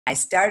I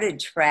started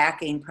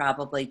tracking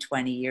probably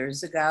 20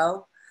 years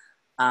ago.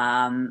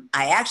 I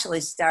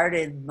actually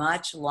started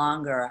much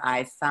longer.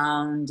 I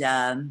found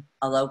a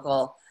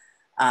local,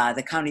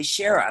 the county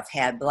sheriff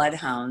had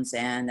bloodhounds,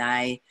 and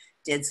I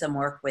did some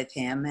work with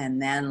him,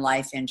 and then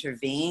life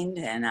intervened,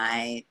 and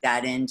I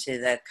got into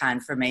the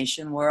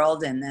conformation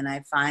world, and then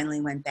I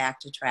finally went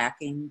back to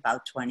tracking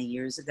about 20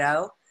 years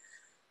ago.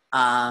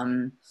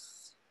 Um,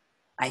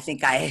 I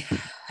think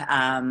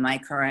my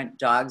current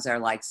dogs are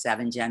like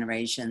 7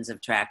 generations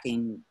of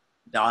tracking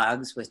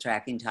dogs with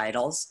tracking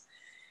titles.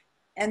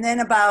 And then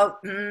about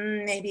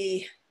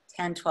maybe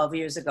 10, 12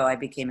 years ago, I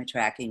became a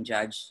tracking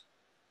judge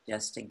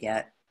just to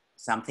get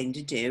something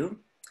to do.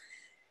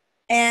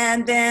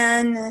 And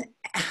then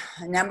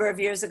a number of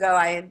years ago,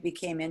 I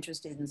became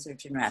interested in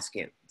search and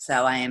rescue.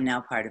 So I am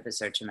now part of a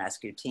search and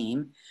rescue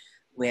team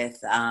with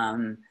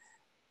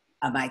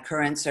my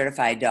current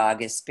certified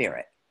dog is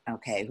Spirit,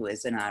 okay, who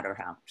is an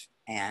Otterhound.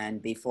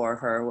 And before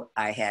her,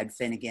 I had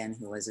Finnegan,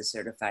 who was a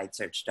certified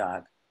search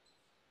dog.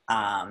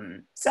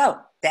 So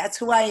that's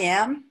who I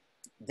am.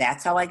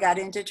 That's how I got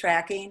into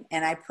tracking.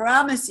 And I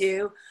promise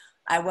you,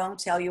 I won't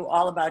tell you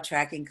all about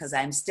tracking because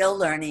I'm still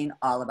learning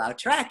all about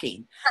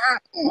tracking.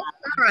 All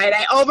right,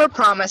 I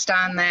overpromised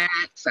on that.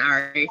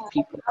 Sorry,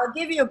 people. I'll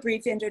give you a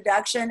brief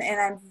introduction,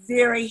 and I'm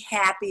very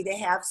happy to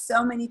have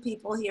so many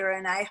people here,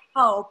 and I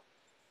hope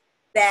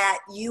that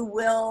you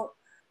will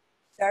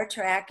start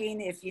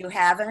tracking if you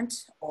haven't,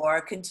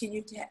 or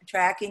continue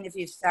tracking if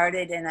you've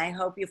started, and I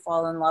hope you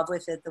fall in love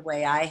with it the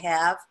way I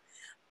have,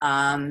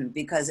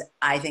 because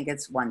I think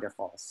it's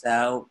wonderful.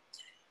 So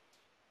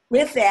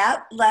with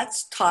that,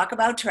 let's talk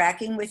about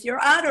tracking with your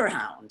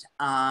Otterhound.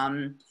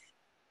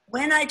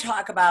 When I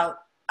talk about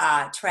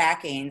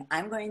tracking,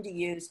 I'm going to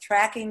use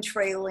tracking,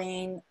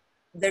 trailing.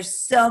 There's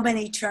so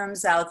many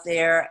terms out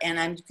there, and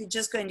I'm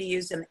just going to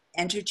use them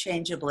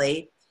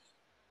interchangeably.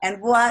 And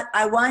what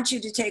I want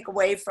you to take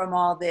away from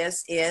all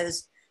this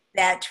is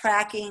that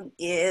tracking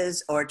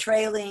is, or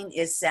trailing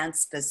is, scent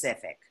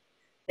specific.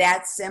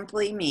 That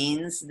simply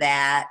means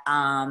that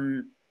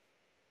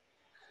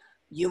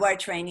you are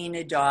training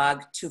a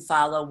dog to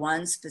follow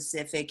one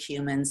specific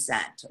human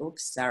scent.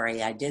 Oops,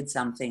 sorry, I did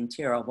something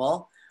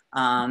terrible.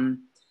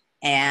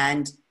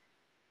 And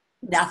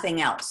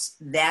nothing else.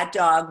 That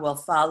dog will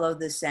follow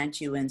the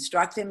scent you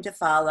instruct him to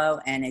follow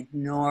and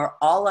ignore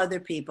all other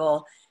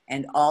people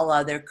and all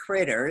other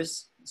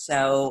critters.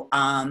 So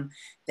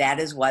that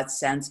is what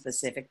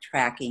scent-specific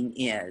tracking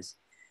is.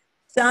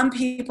 Some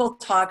people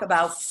talk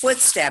about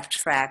footstep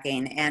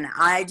tracking, and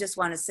I just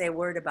want to say a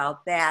word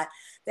about that.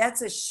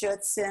 That's a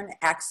Schutzhund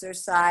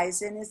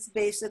exercise, and it's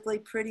basically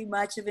pretty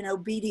much of an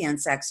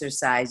obedience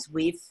exercise.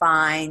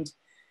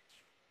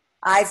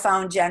 I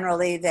found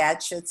generally that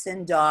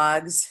Schutzhund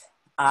dogs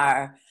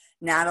are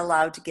not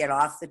allowed to get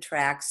off the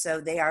track, so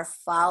they are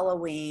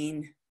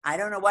following. I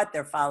don't know what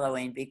they're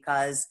following,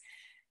 because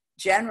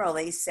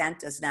generally scent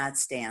does not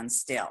stand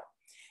still.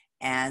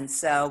 And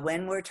so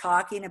when we're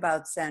talking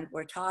about scent,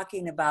 we're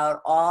talking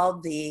about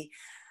all the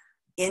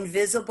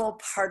invisible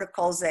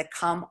particles that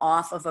come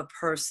off of a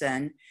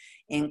person,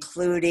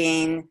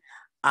 including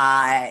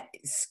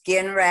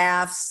skin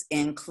rafts,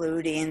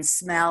 including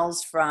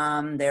smells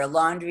from their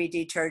laundry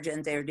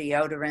detergent, their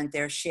deodorant,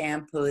 their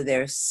shampoo,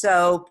 their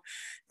soap,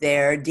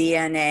 their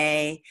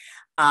DNA.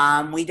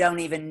 We don't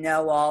even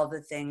know all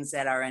the things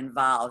that are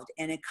involved,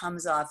 and it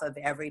comes off of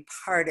every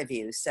part of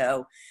you.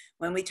 So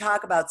when we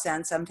talk about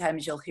scent,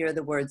 sometimes you'll hear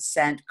the word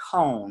scent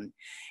cone.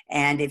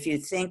 And if you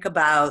think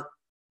about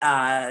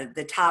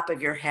the top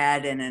of your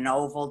head and an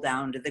oval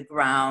down to the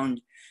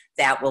ground,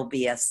 that will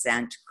be a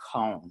scent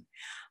cone.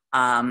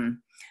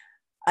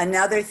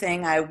 Another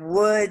thing I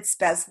would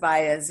specify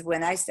is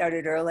when I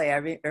started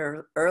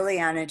early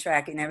on in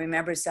tracking, I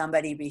remember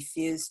somebody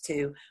refused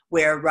to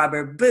wear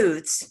rubber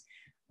boots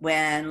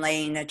when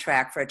laying a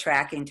track for a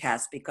tracking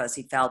test because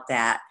he felt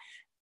that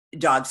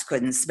dogs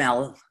couldn't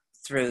smell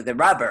through the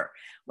rubber.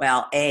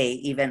 Well,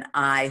 even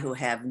I, who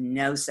have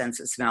no sense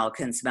of smell,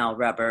 can smell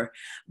rubber.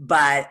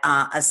 But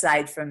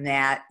aside from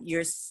that,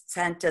 your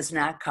scent does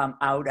not come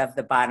out of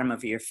the bottom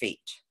of your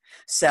feet.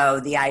 So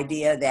the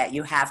idea that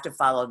you have to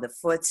follow the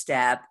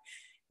footstep,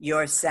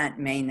 your scent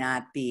may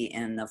not be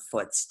in the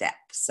footstep.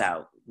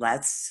 So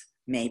let's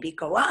maybe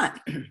go on.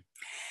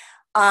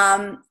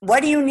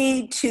 What do you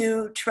need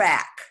to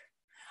track?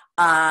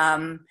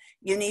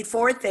 You need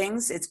 4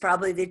 things. It's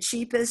probably the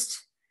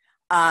cheapest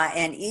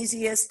and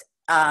easiest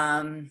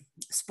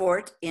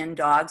sport in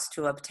dogs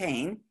to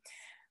obtain.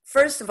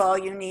 First of all,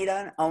 you need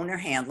an owner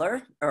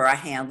handler or a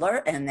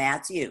handler, and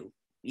that's you.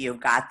 You've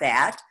got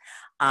that.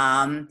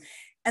 And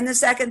the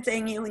second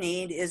thing you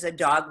need is a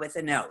dog with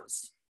a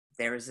nose.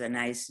 There's a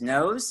nice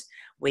nose.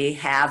 We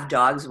have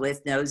dogs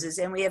with noses,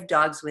 and we have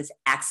dogs with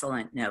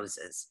excellent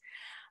noses.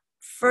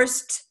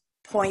 First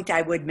point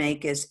I would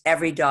make is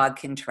every dog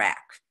can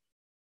track.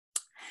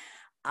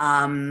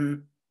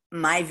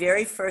 My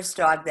very first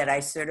dog that I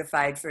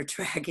certified for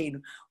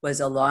tracking was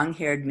a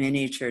long-haired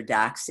miniature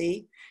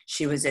Doxy.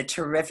 She was a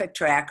terrific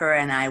tracker,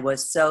 and I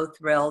was so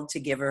thrilled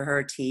to give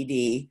her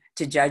TD,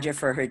 to judge her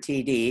for her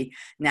TD,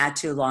 not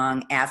too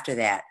long after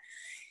that.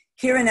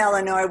 Here in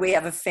Illinois, we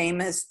have a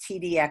famous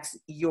TDX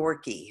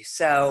Yorkie.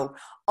 So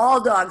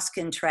all dogs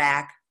can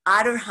track.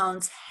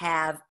 Otterhounds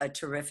have a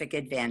terrific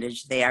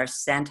advantage. They are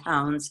scent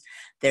hounds.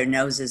 Their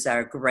noses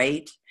are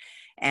great.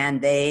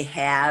 And they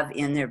have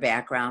in their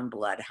background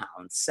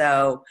bloodhounds.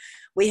 So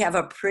we have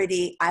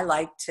I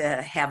like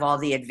to have all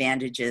the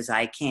advantages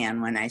I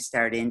can when I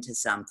start into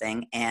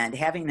something, and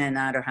having an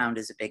Otterhound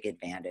is a big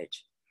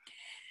advantage.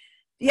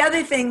 The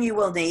other thing you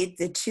will need,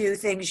 the two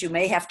things you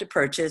may have to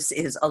purchase,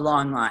 is a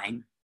long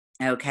line,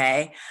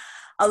 okay?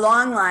 A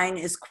long line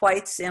is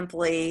quite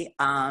simply,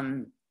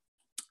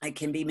 it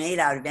can be made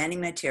out of any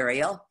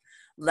material,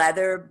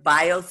 leather,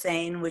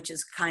 biothane, which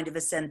is kind of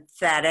a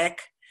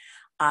synthetic,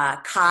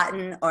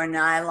 cotton or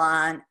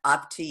nylon,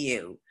 up to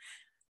you.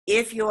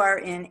 If you are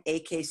in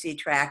AKC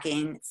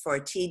tracking for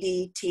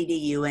TD,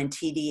 TDU, and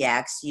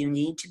TDX, you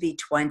need to be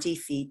 20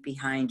 feet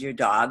behind your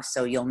dog,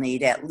 so you'll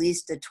need at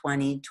least a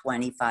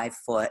 25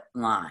 foot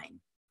line.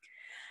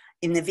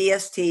 In the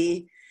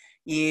VST,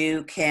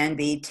 you can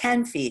be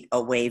 10 feet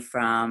away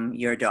from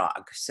your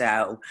dog.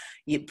 So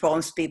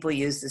most people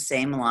use the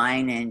same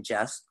line and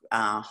just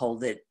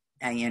hold it,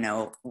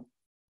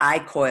 I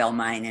coil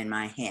mine in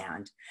my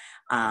hand.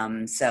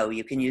 So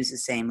you can use the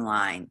same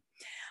line.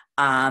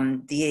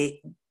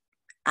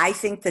 I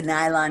think the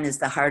nylon is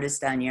the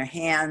hardest on your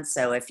hands.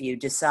 So if you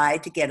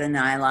decide to get a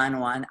nylon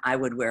one, I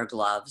would wear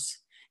gloves,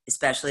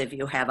 especially if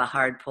you have a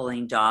hard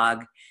pulling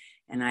dog.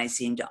 And I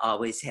seem to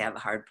always have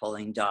hard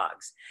pulling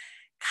dogs.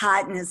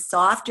 Cotton is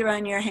softer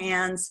on your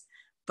hands,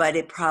 but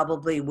it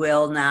probably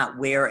will not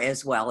wear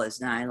as well as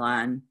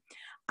nylon.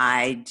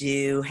 I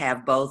do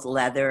have both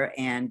leather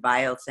and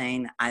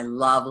biothane. I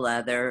love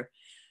leather,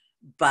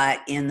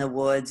 but in the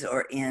woods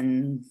or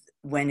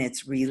when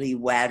it's really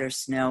wet or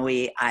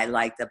snowy, I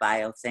like the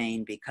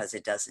biothane because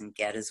it doesn't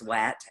get as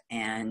wet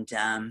and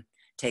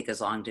take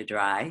as long to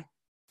dry.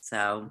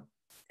 So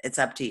it's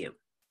up to you,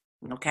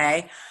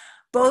 okay?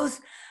 Both,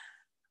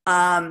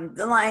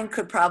 the line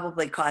could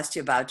probably cost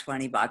you about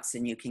 $20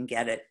 and you can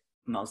get it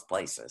most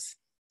places.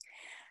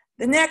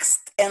 The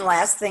next and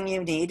last thing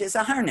you need is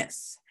a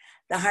harness.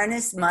 The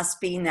harness must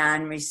be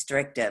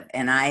non-restrictive,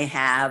 and I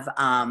have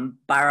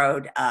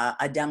borrowed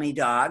a dummy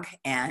dog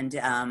and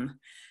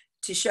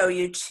to show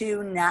you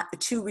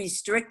two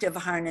restrictive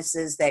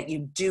harnesses that you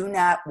do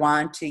not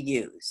want to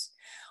use.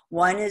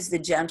 One is the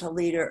gentle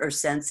leader or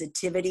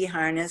sensitivity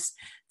harness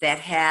that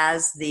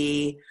has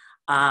the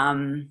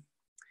ring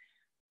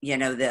in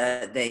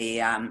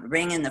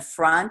the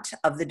front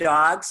of the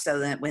dog, so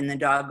that when the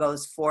dog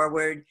goes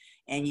forward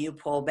and you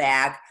pull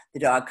back, the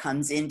dog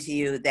comes into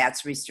you.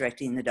 That's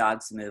restricting the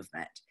dog's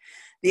movement.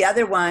 The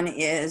other one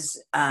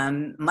is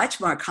much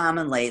more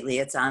common lately.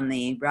 It's on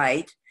the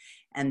right,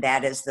 and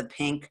that is the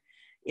pink.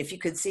 If you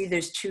could see,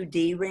 there's two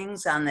D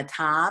rings on the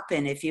top,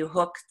 and if you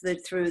hook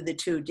through the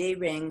two D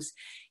rings,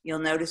 you'll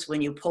notice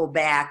when you pull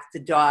back, the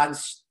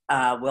dogs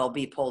will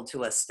be pulled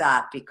to a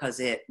stop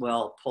because it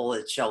will pull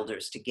its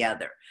shoulders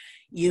together.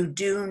 You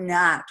do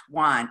not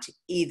want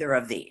either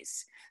of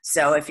these.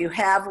 So if you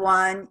have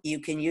one, you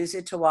can use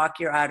it to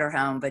walk your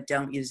Otterhound, but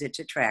don't use it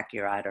to track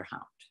your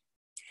Otterhound.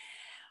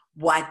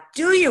 What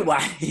do you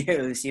want to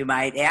use, you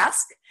might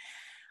ask?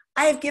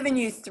 I have given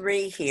you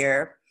three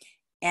here,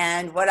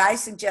 and what I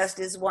suggest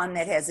is one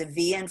that has a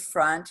V in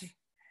front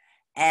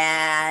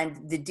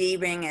and the D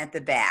ring at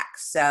the back.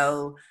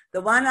 So the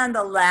one on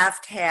the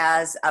left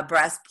has a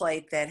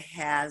breastplate that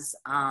has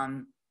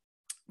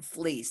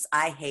fleece.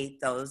 I hate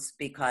those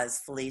because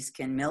fleece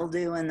can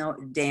mildew in the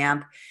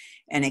damp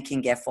and it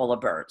can get full of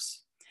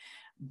burrs.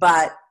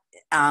 But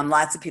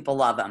lots of people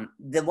love them.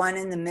 The one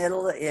in the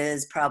middle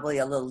is probably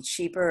a little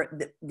cheaper.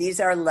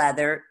 These are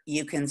leather.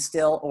 You can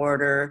still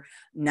order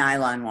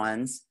nylon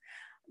ones.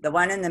 The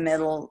one in the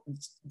middle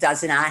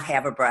does not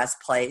have a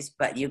breastplate,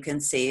 but you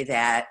can see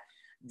that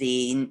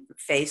the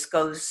face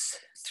goes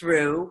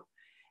through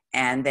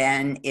and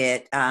then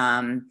it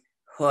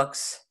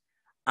hooks.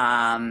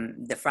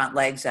 The front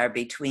legs are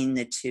between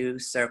the two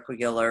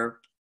circular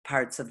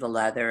parts of the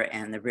leather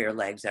and the rear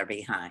legs are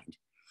behind.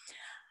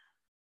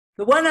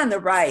 The one on the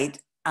right,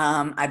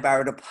 I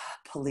borrowed a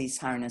police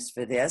harness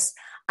for this.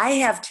 I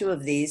have two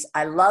of these.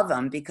 I love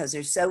them because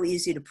they're so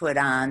easy to put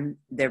on.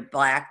 They're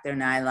black, they're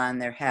nylon,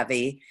 they're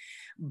heavy.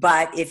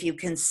 But if you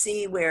can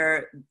see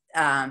where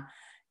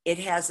it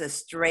has a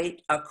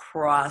straight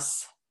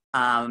across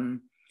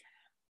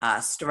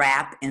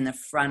strap in the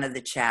front of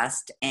the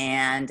chest,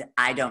 and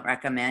I don't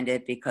recommend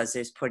it because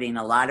there's putting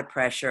a lot of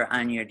pressure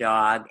on your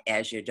dog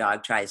as your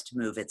dog tries to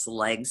move its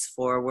legs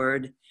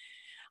forward.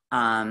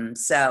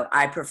 So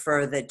I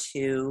prefer the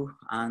two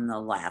on the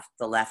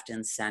left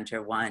and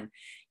center one.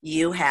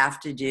 You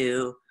have to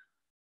do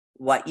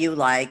what you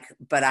like,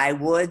 but I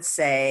would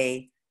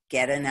say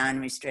get a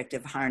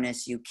non-restrictive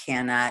harness. You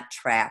cannot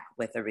track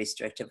with a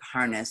restrictive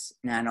harness,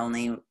 not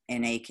only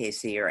in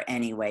AKC or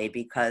any way,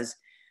 because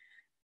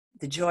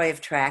the joy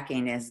of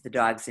tracking is the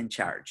dog's in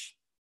charge.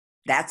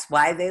 That's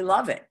why they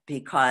love it,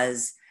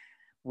 because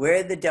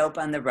we're the dope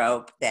on the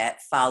rope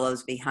that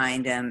follows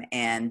behind them,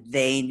 and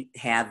they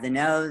have the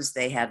nose,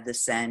 they have the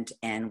scent,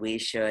 and we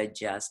should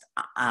just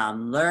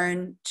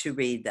learn to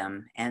read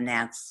them, and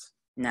that's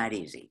not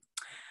easy.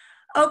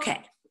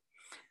 Okay,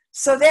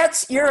 so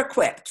you're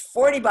equipped.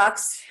 40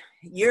 bucks,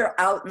 you're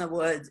out in the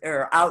woods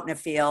or out in the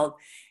field,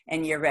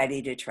 and you're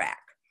ready to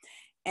track.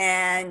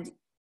 And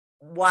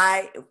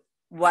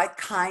what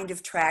kind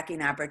of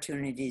tracking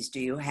opportunities do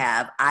you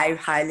have? I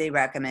highly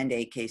recommend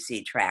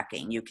AKC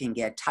tracking. You can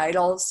get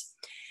titles,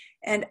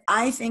 and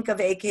I think of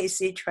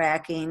AKC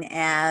tracking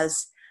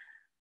as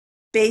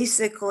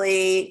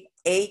basically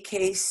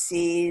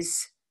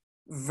AKC's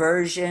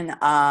version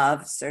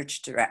of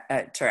search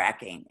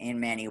tracking in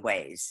many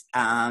ways.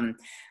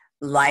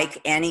 Like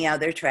any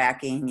other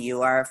tracking,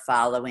 you are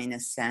following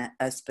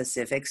a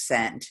specific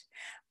scent,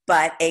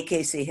 but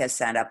AKC has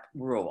set up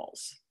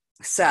rules.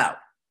 So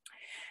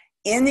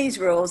in these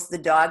rules, the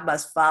dog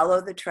must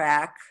follow the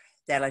track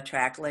that a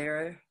track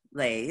layer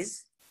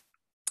lays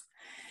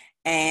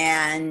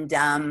and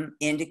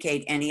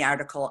indicate any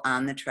article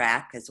on the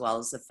track as well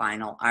as the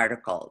final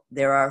article.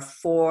 There are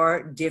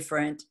 4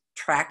 different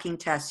tracking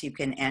tests you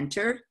can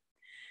enter,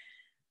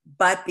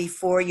 but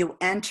before you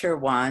enter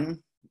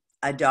one,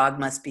 a dog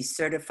must be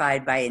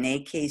certified by an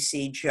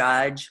AKC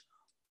judge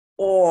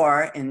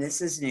or, and this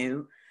is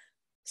new,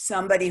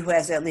 somebody who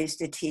has at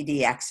least a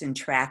TDX in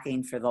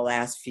tracking for the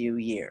last few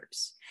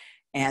years.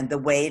 And the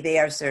way they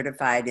are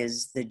certified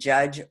is the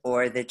judge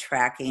or the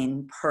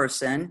tracking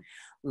person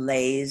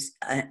lays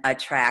a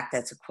track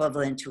that's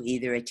equivalent to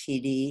either a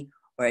TD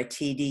or a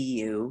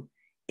TDU.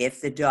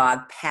 If the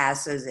dog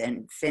passes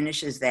and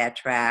finishes that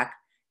track,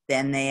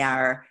 then they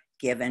are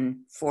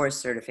given 4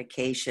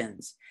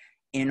 certifications.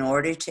 In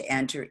order to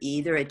enter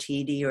either a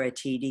TD or a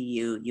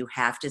TDU, you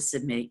have to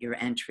submit your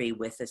entry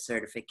with a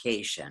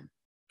certification.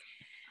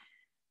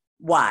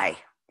 Why?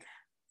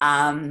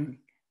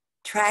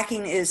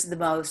 Tracking is the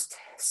most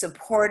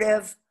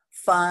supportive,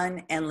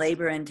 fun, and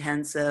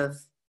labor-intensive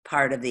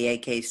part of the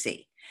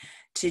AKC.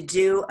 To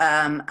do,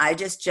 I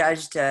just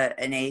judged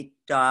an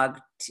 8-dog,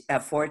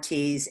 4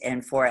 Ts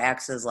and 4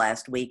 Xs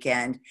last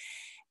weekend,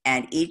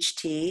 and each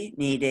T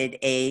needed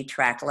a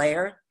track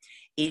layer.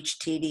 Each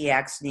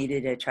TDX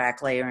needed a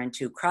track layer and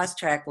 2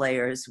 cross-track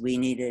layers. We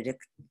needed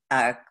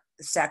a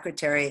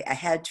secretary, a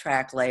head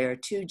track layer,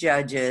 2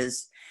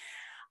 judges,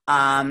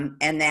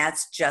 and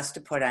that's just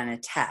to put on a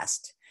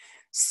test.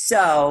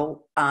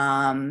 So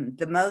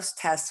the most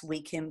tests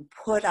we can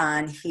put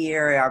on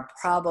here are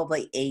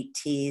probably 8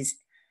 Ts.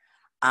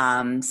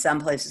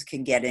 Some places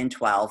can get in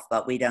 12,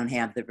 but we don't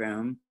have the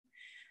room.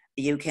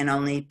 You can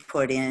only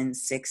put in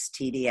 6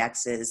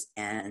 TDXs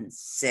and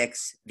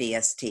 6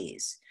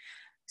 VSTs.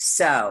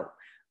 So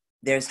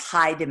there's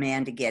high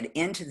demand to get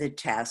into the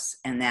tests,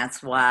 and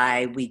that's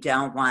why we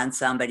don't want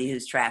somebody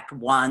who's tracked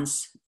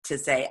once to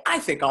say, I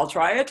think I'll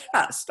try a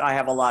test. I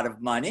have a lot of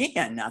money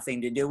and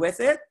nothing to do with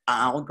it.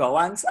 I'll go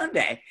on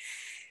Sunday.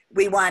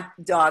 We want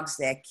dogs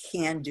that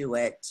can do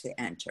it to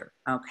enter,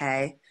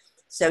 okay?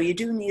 So you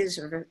do need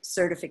a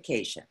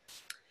certification.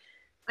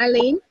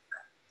 Eileen?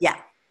 Yeah.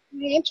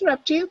 Can I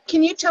interrupt you?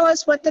 Can you tell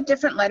us what the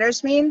different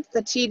letters mean?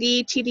 The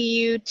TD,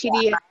 TDU,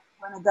 TDX? Yeah,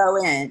 I want to go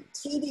in.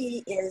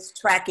 TD is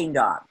tracking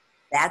dog.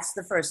 That's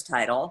the first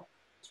title.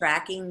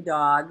 Tracking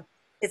dog.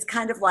 It's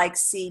kind of like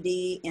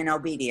CD in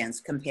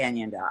obedience,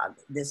 companion dog.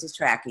 This is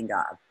tracking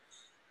dog.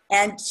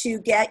 And to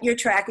get your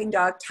tracking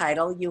dog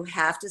title, you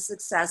have to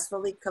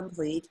successfully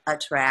complete a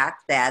track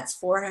that's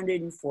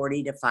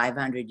 440 to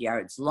 500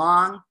 yards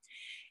long,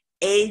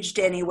 aged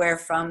anywhere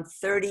from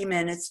 30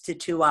 minutes to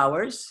 2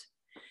 hours.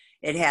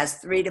 It has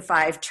 3 to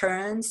 5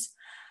 turns,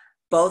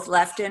 both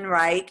left and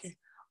right.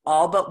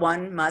 All but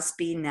one must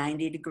be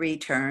 90-degree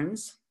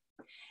turns.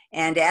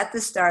 And at the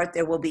start,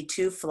 there will be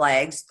 2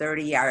 flags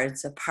 30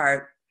 yards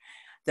apart.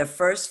 The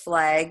first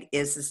flag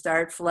is the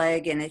start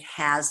flag, and it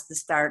has the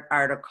start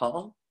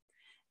article.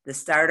 The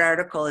start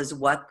article is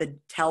what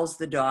tells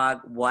the dog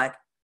what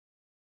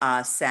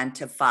scent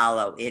to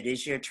follow. It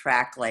is your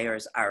track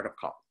layers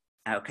article,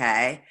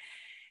 okay?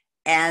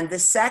 And the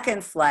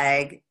second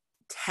flag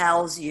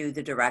tells you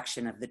the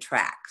direction of the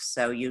track.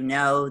 So you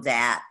know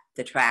that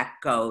the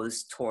track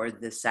goes toward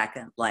the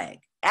second leg.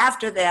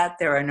 After that,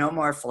 there are no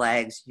more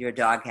flags. Your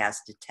dog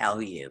has to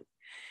tell you.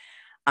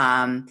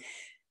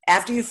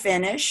 After you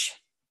finish,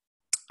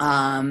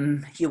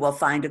 you will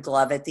find a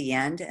glove at the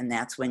end, and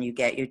that's when you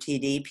get your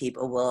TD.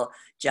 People will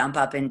jump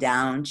up and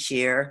down,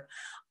 cheer.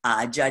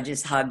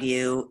 Judges hug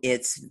you.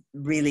 It's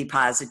really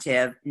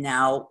positive.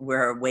 Now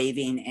we're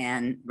waving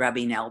and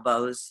rubbing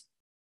elbows,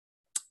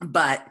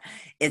 but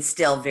it's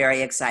still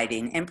very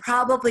exciting. And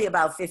probably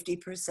about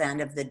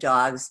 50% of the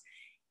dogs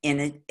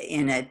in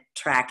a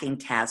tracking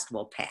test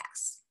will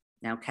pass,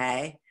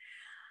 okay?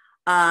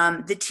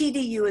 The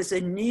TDU is a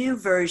new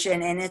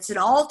version, and it's an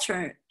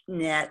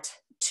alternate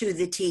to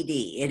the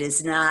TD. It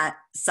is not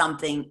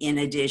something in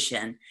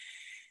addition.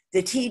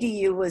 The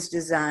TDU was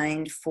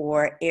designed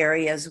for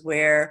areas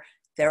where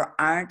there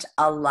aren't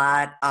a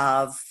lot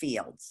of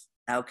fields,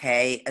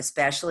 okay,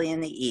 especially in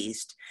the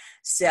East.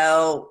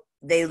 So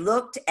they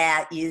looked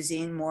at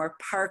using more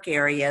park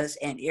areas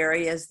and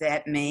areas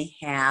that may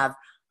have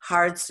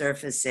hard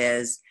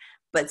surfaces,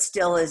 but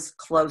still is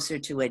closer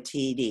to a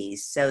TD.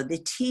 So the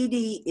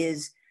TD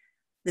is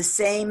the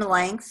same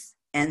length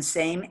and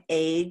same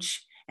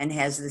age and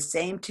has the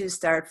same two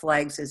start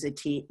flags as a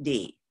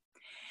TD.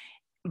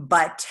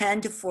 But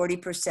 10 to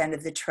 40%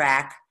 of the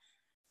track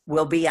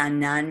will be on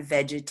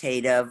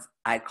non-vegetative,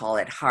 I call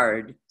it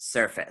hard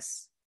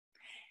surface.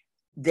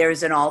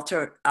 There's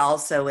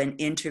also an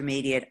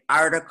intermediate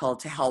article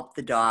to help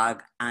the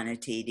dog on a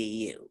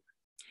TDU.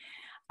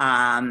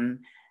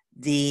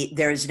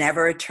 There's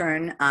never a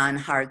turn on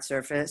hard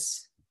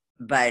surface,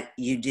 but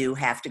you do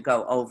have to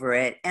go over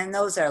it. And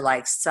those are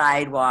like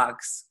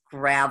sidewalks,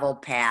 gravel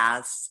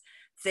paths,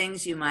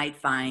 things you might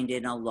find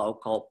in a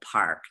local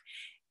park.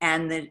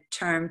 And the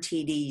term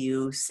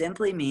TDU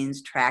simply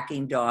means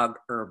tracking dog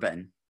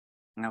urban,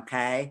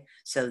 okay?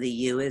 So the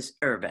U is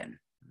urban.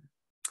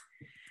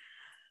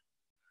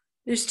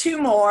 There's two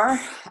more.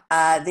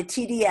 The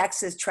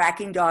TDX is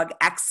tracking dog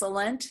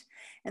excellent.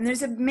 And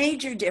there's a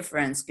major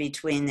difference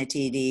between the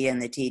TD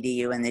and the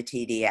TDU and the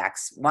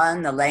TDX.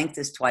 One, the length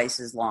is twice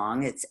as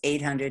long. It's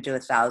 800 to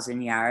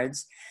 1,000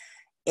 yards.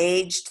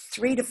 Aged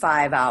 3 to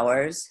 5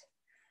 hours.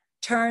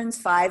 Turns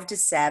 5 to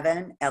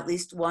 7, at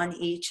least one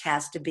each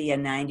has to be a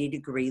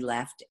 90-degree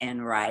left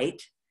and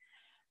right.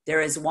 There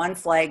is one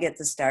flag at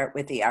the start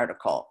with the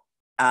article.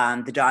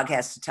 The dog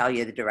has to tell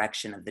you the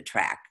direction of the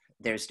track.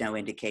 There's no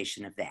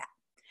indication of that.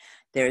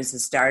 There's a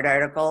start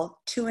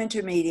article, 2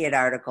 intermediate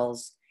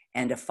articles,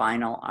 and a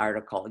final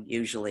article,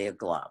 usually a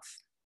glove.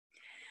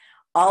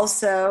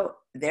 Also,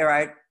 there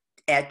are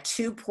at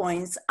 2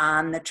 points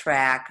on the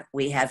track,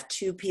 we have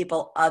 2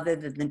 people other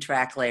than the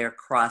track layer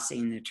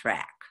crossing the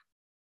track.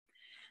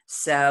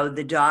 So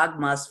the dog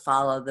must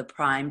follow the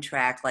prime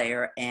track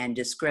layer and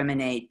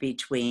discriminate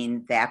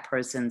between that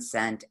person's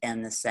scent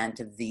and the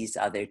scent of these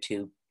other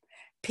 2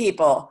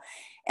 people.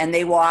 And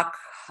they walk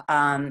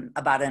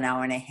about an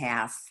hour and a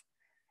half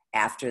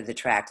after the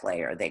track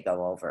layer, they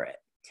go over it.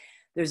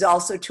 There's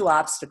also 2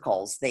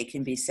 obstacles. They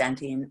can be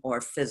scenting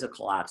or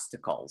physical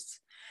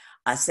obstacles.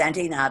 A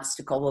scenting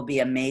obstacle will be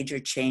a major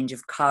change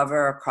of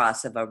cover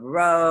across of a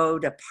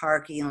road, a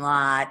parking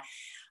lot.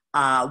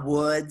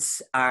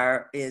 Woods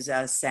is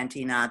a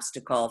scenting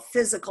obstacle.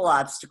 Physical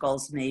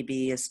obstacles may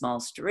be a small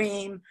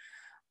stream,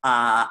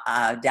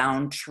 a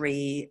down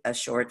tree, a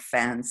short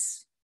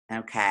fence,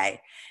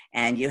 okay?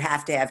 And you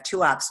have to have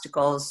 2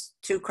 obstacles,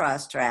 2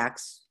 cross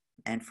tracks,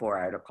 and 4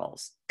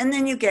 articles. And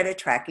then you get a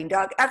tracking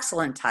dog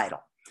excellent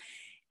title.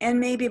 And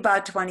maybe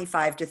about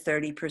 25 to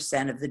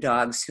 30% of the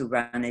dogs who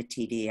run a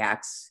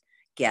TDX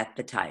get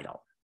the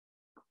title,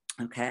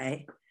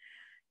 okay?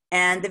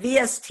 And the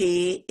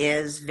VST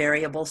is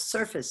variable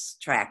surface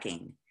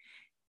tracking.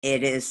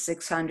 It is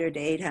 600 to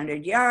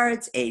 800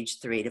 yards,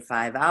 age 3 to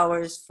 5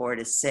 hours, 4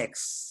 to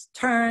 6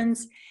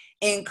 turns,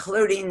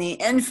 including the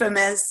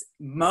infamous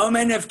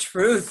moment of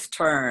truth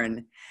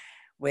turn,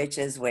 which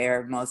is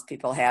where most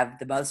people have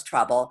the most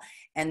trouble.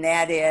 And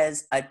that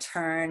is a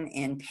turn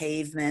in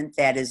pavement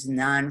that is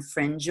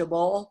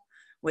non-fringeable,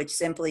 which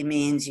simply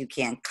means you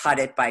can't cut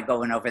it by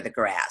going over the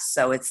grass.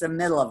 So it's the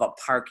middle of a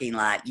parking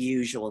lot,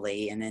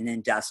 usually in an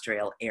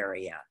industrial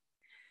area.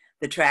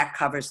 The track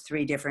covers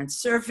 3 different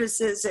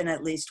surfaces, and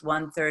at least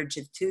 1/3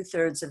 to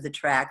 2/3 of the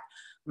track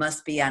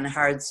must be on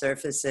hard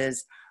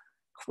surfaces,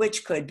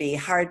 which could be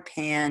hard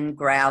pan,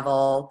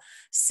 gravel,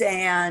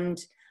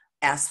 sand,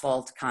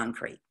 asphalt,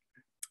 concrete.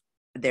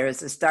 There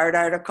is a start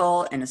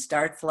article and a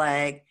start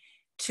flag,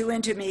 2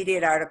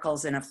 intermediate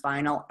articles and a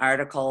final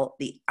article.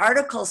 The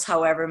articles,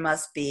 however,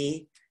 must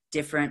be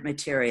different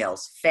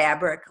materials: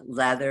 fabric,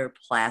 leather,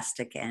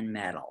 plastic, and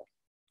metal.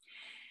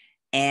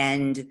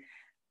 And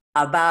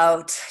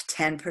about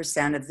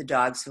 10% of the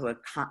dogs who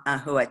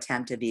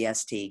attempt a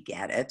VST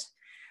get it.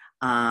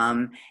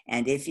 And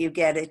if you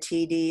get a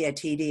TD, a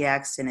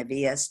TDX, and a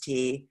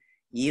VST,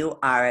 you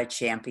are a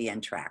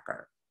champion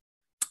tracker.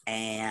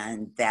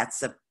 And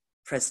that's a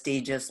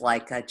prestigious,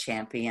 like a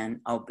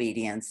champion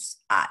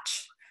obedience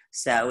Ach.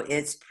 So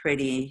it's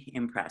pretty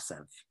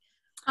impressive.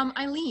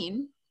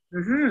 Eileen,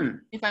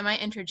 if I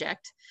might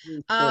interject,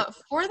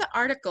 for the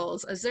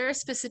articles, is there a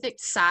specific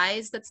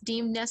size that's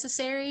deemed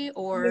necessary,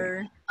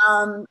 or?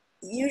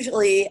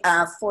 Usually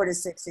 4 to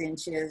 6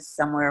 inches,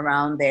 somewhere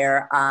around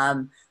there.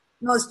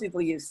 Most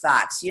people use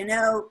socks. You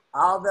know,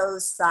 all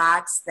those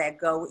socks that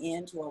go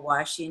into a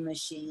washing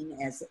machine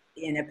as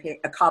in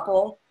a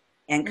couple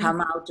and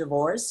come out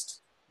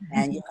divorced,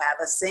 and you have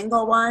a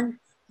single one,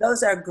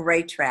 those are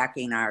great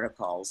tracking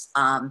articles.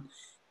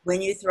 When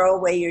you throw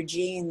away your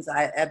jeans,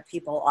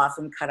 people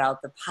often cut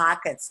out the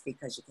pockets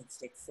because you can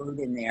stick food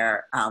in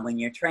there when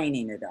you're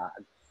training a dog.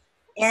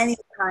 Any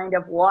kind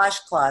of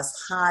washcloths,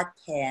 hot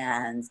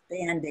pans,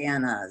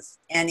 bandanas,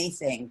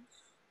 anything.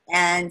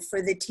 And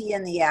for the T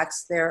and the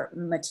X, they're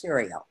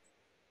material.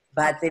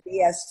 But the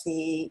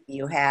VST,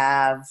 you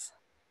have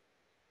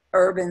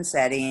urban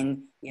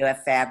setting, you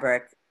have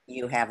fabric,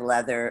 you have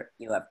leather,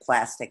 you have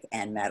plastic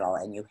and metal,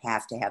 and you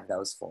have to have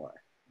those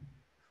four.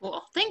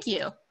 Cool. Thank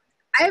you.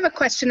 I have a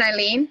question,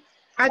 Eileen.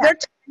 Are there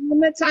time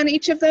limits on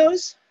each of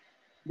those?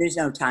 There's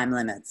no time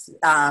limits.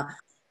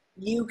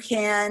 You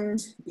can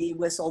be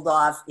whistled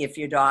off if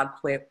your dog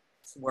quits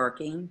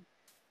working.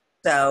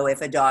 So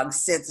if a dog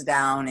sits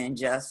down and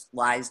just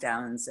lies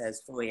down and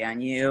says, "Phooey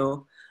on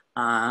you,"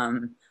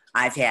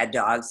 I've had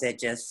dogs that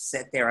just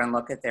sit there and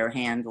look at their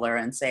handler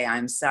and say,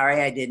 "I'm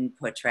sorry, I didn't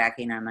put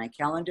tracking on my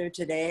calendar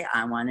today.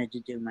 I wanted to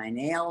do my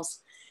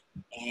nails."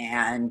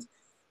 And,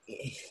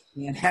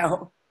 you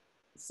know,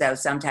 so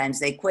sometimes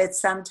they quit.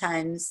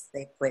 Sometimes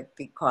they quit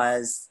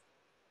because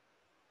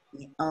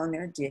the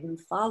owner didn't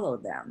follow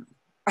them.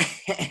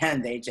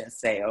 And they just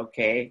say,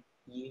 "Okay,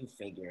 you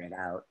figure it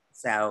out."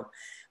 So,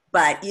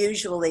 but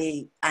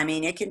usually, I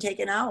mean, it can take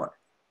an hour.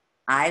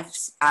 I've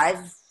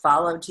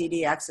followed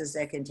TDXs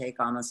that can take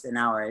almost an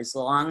hour, as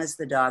long as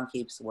the dog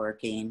keeps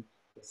working.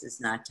 This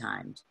is not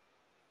timed.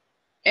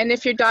 And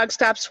if your dog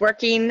stops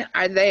working,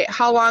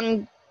 how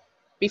long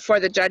before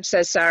the judge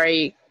says,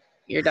 "Sorry,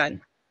 you're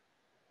done"?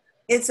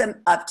 It's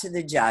up to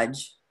the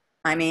judge.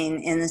 I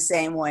mean, in the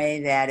same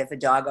way that if a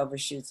dog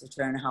overshoots a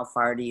turn, how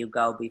far do you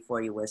go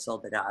before you whistle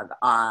the dog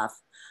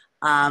off?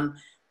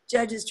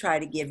 Judges try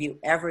to give you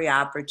every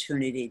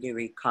opportunity to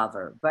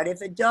recover. But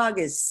if a dog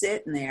is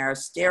sitting there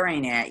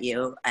staring at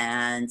you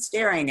and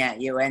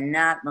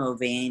not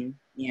moving,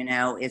 you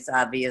know, it's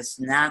obvious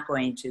not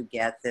going to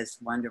get this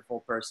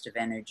wonderful burst of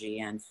energy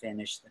and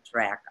finish the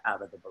track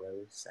out of the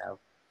blue. So,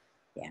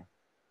 yeah.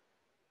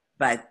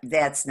 But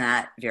that's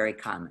not very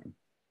common.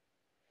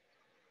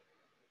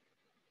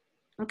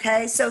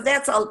 Okay, so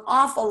that's an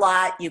awful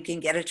lot. You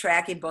can get a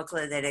tracking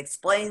booklet that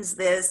explains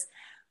this,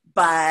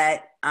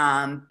 but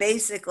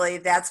basically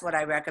that's what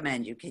I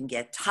recommend. You can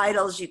get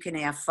titles, you can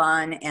have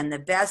fun, and the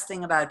best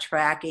thing about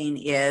tracking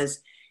is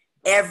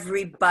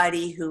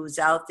everybody who's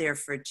out there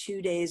for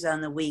 2 days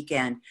on the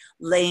weekend,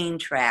 laying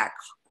track,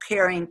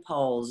 carrying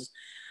poles,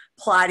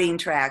 plotting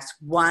tracks,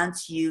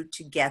 wants you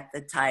to get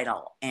the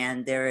title.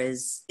 And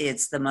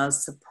it's the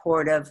most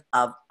supportive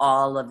of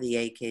all of the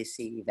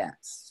AKC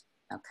events,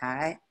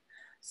 okay?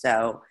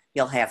 So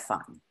you'll have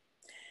fun.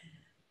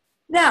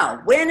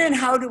 Now, when and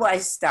how do I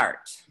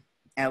start?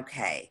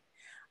 Okay,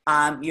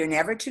 you're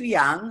never too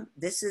young.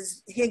 This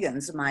is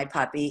Higgins, my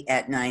puppy,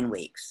 at 9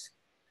 weeks.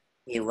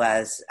 He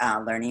was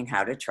learning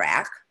how to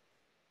track.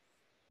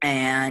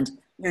 And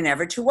you're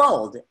never too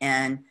old.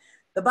 And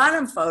the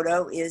bottom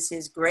photo is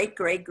his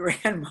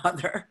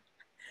great-great-grandmother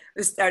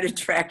who started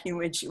tracking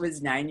when she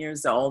was 9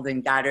 years old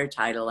and got her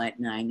title at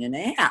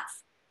 9.5.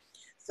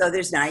 So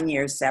there's 9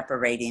 years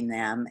separating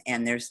them,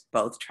 and there's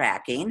both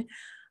tracking.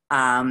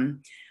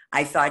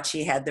 I thought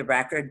she had the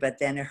record, but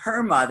then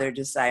her mother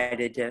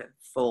decided to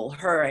fool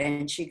her,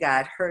 and she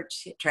got her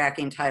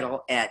tracking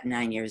title at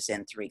 9 years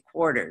and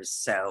 3/4.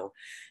 So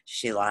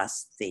she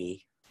lost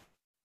the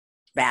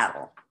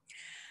battle.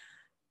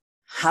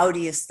 How do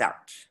you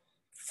start?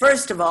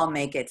 First of all,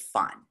 make it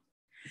fun.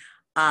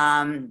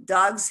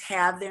 Dogs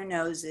have their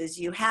noses.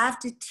 You have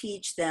to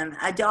teach them.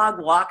 A dog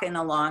walking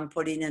along,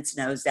 putting its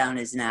nose down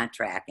is not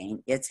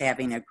tracking. It's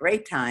having a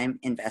great time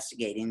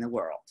investigating the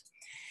world.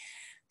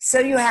 So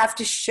you have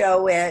to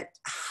show it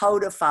how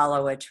to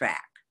follow a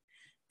track.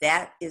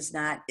 That is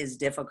not as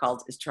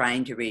difficult as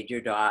trying to read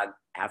your dog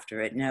after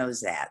it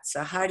knows that.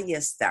 So how do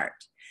you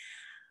start?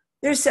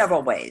 There's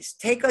several ways.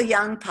 Take a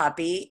young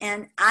puppy,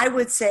 and I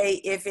would say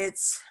if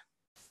it's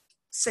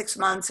 6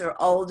 months or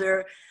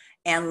older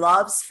and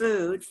loves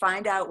food,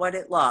 find out what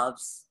it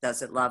loves.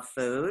 Does it love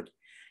food?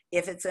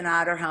 If it's an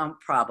Otterhound,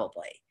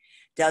 probably.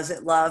 Does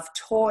it love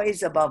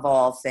toys above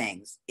all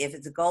things? If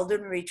it's a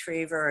golden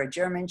retriever or a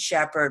German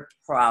shepherd,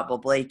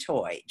 probably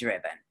toy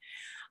driven.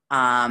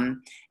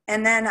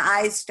 And then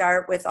I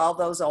start with all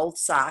those old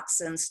socks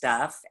and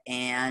stuff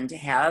and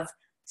have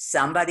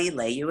somebody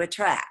lay you a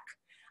track.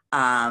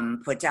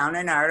 Put down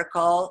an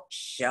article,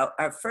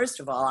 first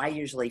of all, I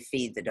usually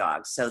feed the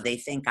dogs so they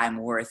think I'm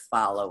worth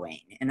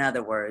following. In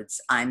other words,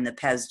 I'm the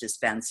Pez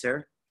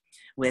dispenser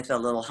with the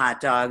little hot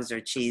dogs or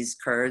cheese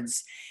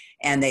curds,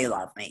 and they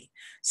love me.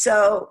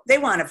 So they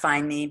want to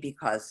find me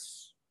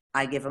because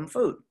I give them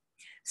food.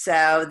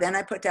 So then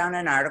I put down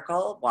an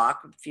article,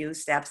 walk a few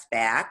steps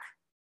back,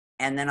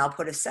 and then I'll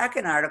put a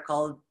second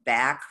article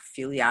back a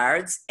few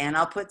yards, and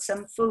I'll put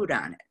some food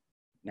on it.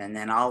 And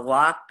then I'll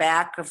walk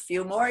back a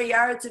few more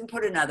yards and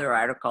put another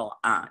article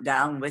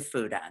down with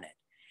food on it.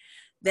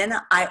 Then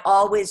I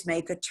always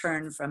make a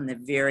turn from the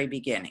very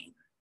beginning,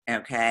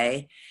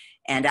 okay?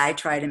 And I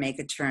try to make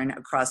a turn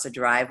across a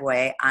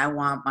driveway. I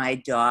want my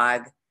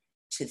dog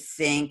to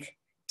think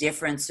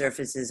different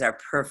surfaces are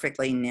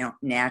perfectly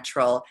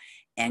natural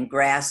and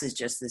grass is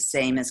just the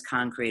same as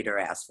concrete or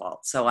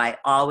asphalt. So I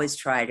always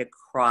try to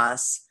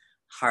cross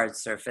hard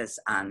surface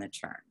on the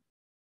turn.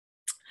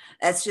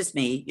 That's just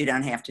me. You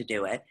don't have to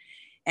do it.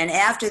 And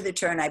after the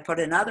turn, I put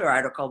another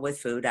article with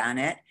food on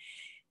it.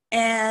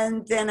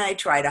 And then I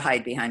try to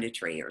hide behind a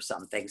tree or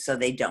something so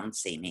they don't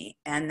see me.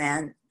 And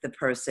then the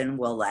person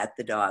will let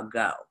the dog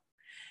go.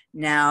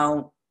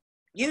 Now,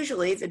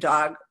 usually the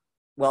dog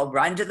will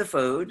run to the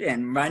food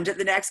and run to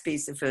the next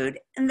piece of food,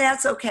 and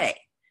that's okay.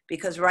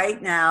 Because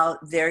right now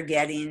they're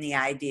getting the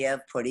idea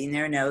of putting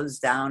their nose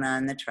down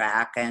on the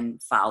track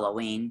and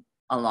following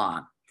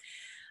along.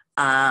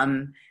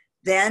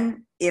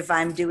 Then if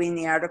I'm doing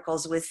the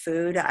articles with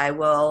food, I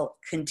will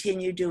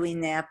continue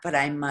doing that, but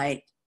I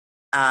might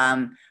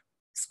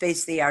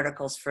space the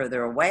articles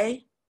further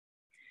away,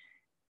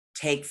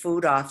 take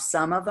food off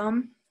some of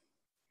them,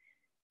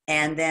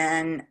 and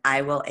then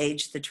I will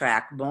age the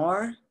track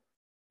more.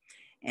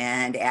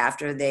 And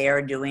after they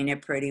are doing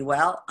it pretty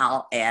well,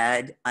 I'll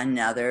add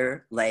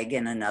another leg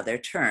and another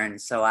turn.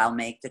 So I'll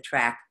make the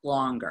track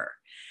longer.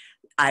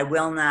 I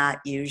will not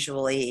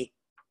usually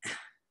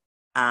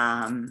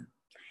add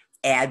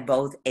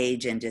both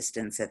age and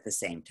distance at the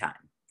same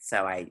time.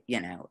 So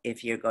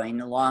if you're going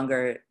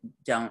longer,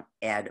 don't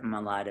add them a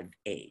lot of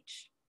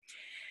age.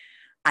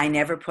 I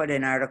never put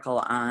an article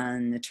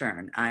on the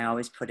turn. I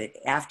always put it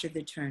after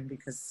the turn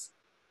because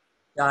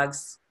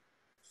dogs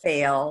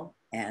fail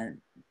and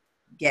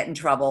get in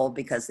trouble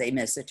because they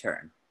miss a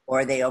turn,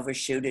 or they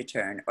overshoot a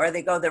turn, or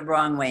they go the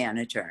wrong way on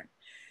a turn.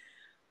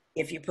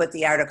 If you put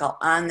the article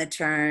on the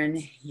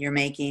turn, you're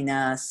making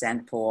a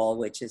scent pool,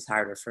 which is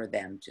harder for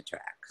them to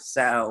track.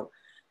 So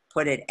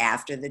put it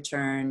after the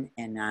turn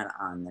and not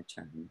on the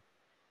turn.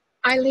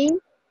 Eileen?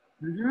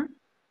 Mm-hmm.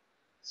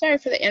 Sorry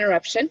for the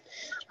interruption.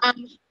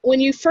 When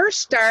you first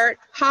start,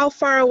 how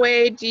far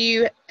away do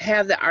you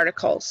have the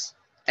articles?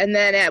 And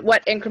then at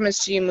what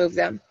increments do you move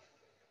them?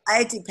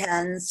 It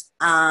depends.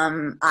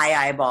 I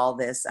eyeball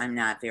this. I'm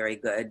not very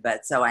good,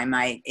 but so I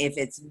might, if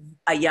it's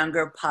a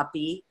younger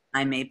puppy,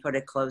 I may put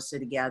it closer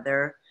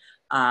together,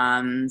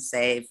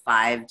 say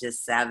 5 to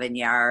 7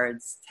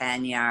 yards,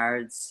 10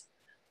 yards.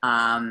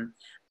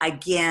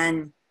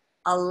 Again,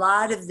 a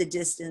lot of the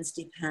distance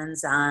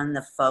depends on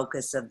the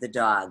focus of the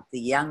dog. The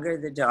younger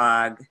the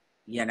dog,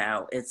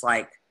 it's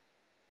like,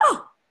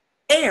 oh,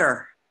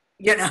 air,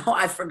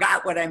 I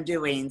forgot what I'm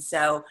doing.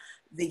 So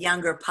the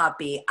younger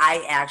puppy,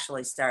 I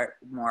actually start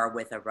more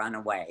with a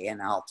runaway,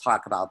 and I'll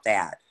talk about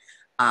that.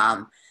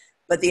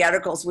 But the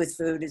articles with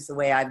food is the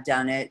way I've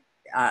done it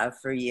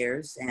for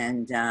years.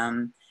 And,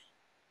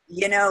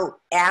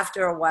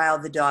 after a while,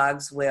 the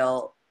dogs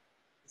will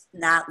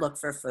not look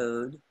for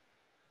food.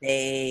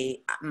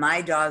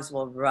 My dogs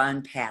will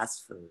run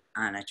past food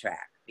on a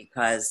track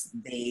because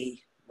they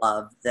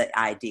love the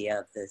idea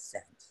of the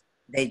scent.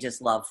 They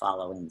just love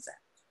following scent.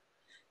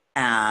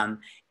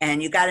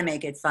 And you got to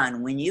make it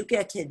fun. When you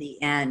get to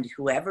the end,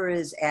 whoever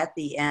is at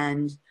the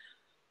end,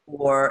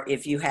 or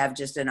if you have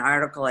just an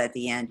article at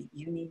the end,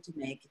 you need to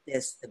make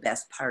this the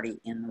best party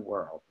in the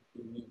world.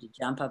 You need to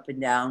jump up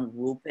and down,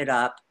 whoop it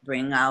up,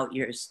 bring out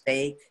your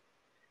steak,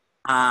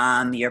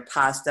 your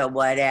pasta,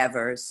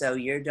 whatever. So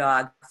your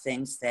dog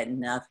thinks that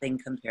nothing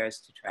compares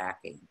to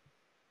tracking.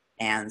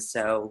 And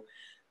so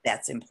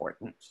that's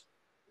important.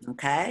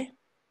 Okay.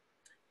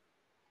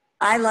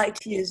 I like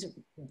to use,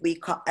 we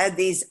call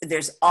these,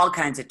 there's all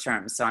kinds of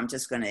terms, so I'm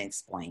just going to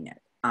explain it.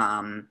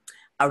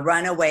 A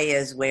runaway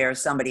is where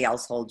somebody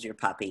else holds your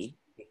puppy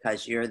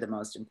because you're the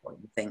most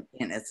important thing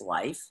in its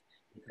life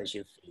because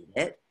you feed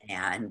it.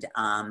 And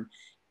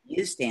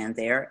you stand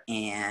there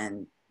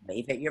and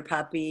wave at your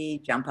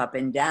puppy, jump up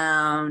and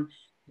down,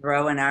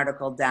 throw an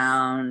article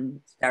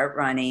down, start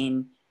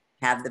running,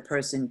 have the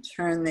person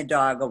turn the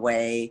dog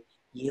away,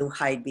 you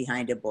hide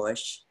behind a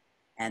bush,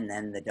 and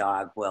then the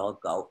dog will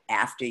go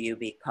after you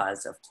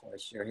because, of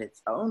course, you're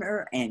its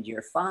owner and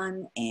you're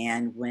fun.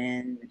 And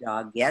when the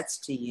dog gets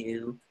to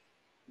you,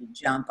 you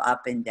jump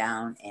up and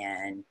down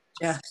and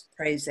just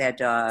praise that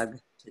dog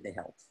to the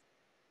hilt.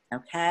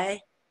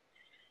 Okay?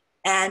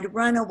 And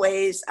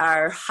runaways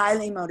are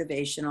highly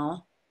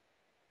motivational.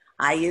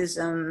 I use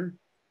them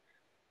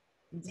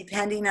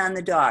depending on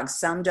the dog.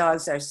 Some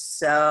dogs are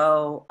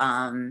so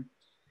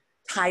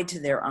tied to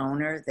their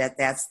owner that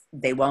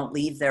they won't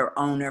leave their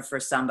owner for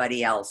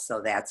somebody else.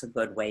 So that's a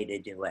good way to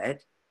do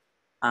it.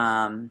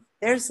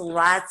 There's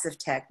lots of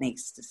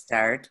techniques to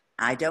start.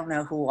 I don't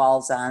know who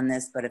all's on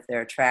this, but if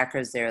there are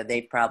trackers there,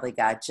 they've probably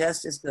got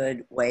just as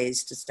good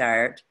ways to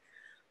start.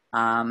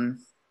 The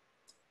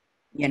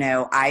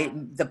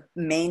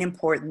main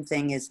important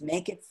thing is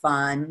make it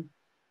fun.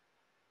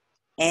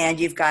 And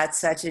you've got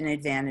such an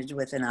advantage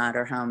with an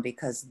Otterhound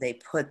because they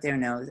put their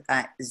nose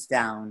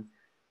down.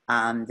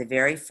 The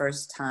very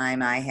first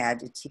time I had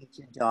to teach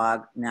a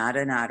dog, not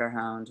an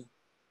Otterhound,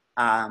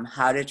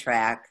 how to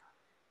track,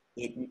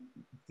 it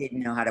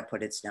didn't know how to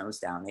put its nose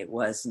down. It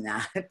was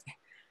not.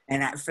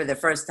 And for the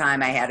first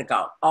time I had to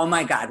go, oh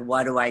my God,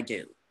 what do I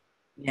do?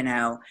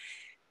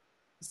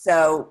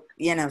 So,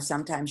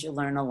 sometimes you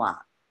learn a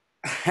lot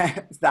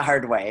the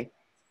hard way.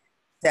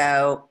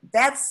 So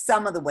that's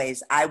some of the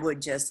ways I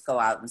would just go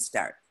out and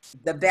start.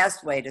 The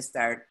best way to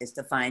start is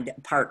to find a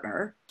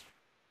partner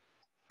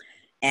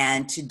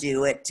and to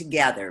do it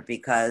together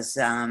because,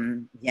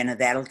 you know,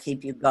 that'll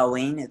keep you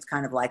going. It's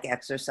kind of like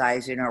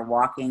exercising or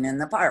walking in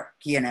the park,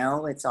 you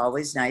know, it's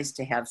always nice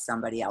to have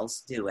somebody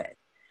else do it.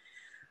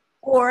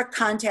 Or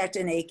contact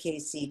an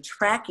AKC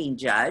tracking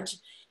judge,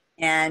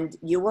 and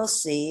you will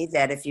see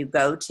that if you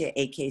go to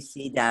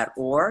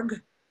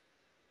akc.org,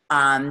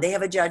 they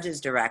have a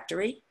judge's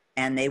directory,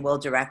 and they will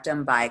direct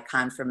them by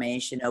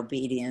confirmation,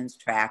 obedience,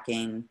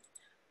 tracking,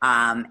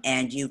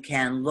 and you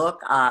can look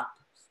up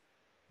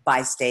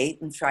by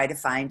state and try to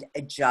find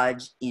a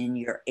judge in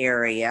your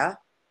area.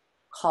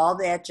 Call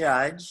that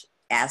judge,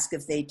 ask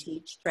if they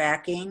teach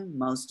tracking.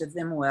 Most of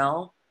them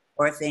will,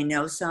 or if they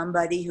know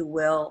somebody who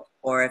will,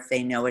 or if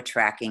they know a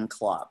tracking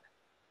club.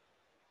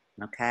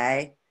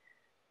 Okay?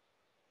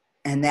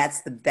 And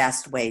that's the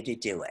best way to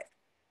do it.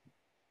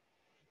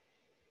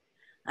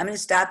 I'm going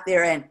to stop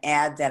there and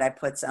add that I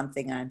put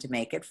something on to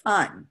make it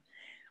fun.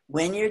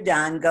 When you're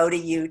done, go to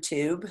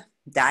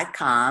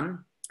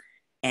youtube.com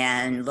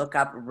and look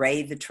up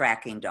Ray the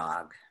Tracking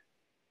Dog.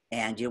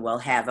 And you will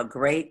have a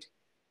great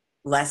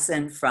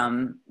lesson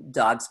from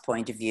dog's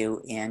point of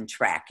view in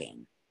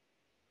tracking.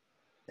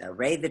 So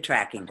Ray the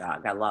Tracking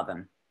Dog, I love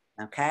him.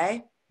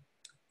 Okay?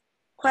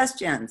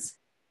 Questions?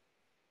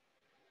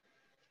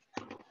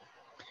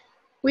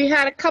 We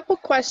had a couple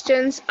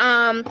questions.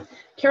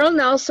 Carol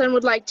Nelson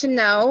would like to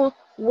know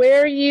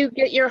where you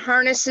get your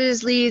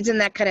harnesses, leads,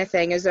 and that kind of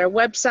thing. Is there a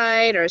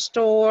website or a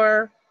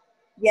store?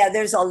 Yeah,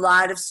 there's a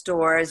lot of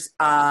stores.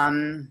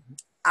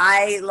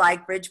 I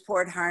like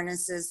Bridgeport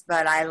harnesses,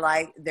 but I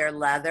like their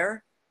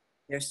leather.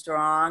 They're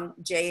strong.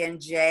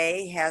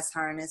 J&J has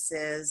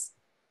harnesses.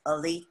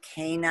 Elite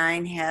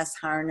Canine has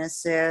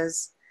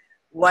harnesses.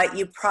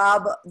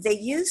 They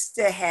used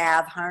to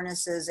have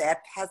harnesses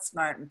at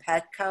PetSmart and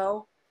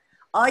Petco.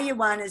 All you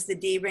want is the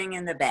D-ring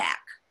in the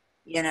back,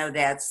 you know,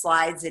 that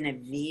slides in a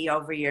V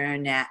over your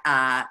neck,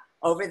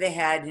 over the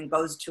head and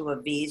goes to a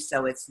V,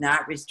 so it's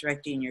not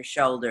restricting your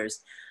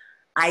shoulders.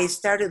 I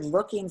started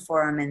looking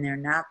for them and they're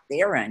not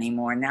there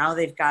anymore. Now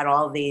they've got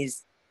all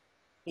these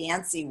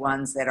fancy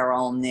ones that are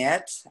all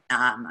knit.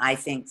 I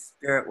think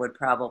Spirit would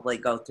probably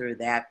go through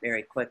that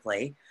very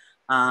quickly.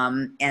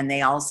 And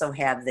they also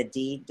have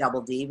the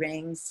double D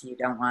rings. You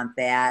don't want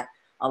that.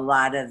 A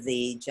lot of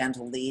the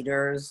gentle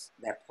leaders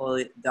that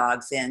pull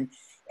dogs in.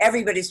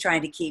 Everybody's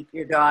trying to keep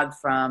your dog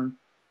from,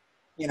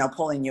 you know,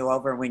 pulling you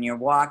over when you're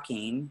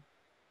walking,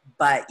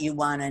 but you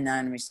want a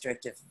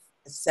non-restrictive.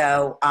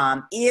 So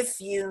if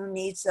you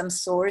need some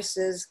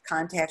sources,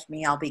 contact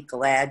me. I'll be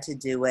glad to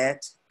do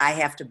it. I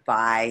have to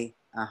buy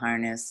a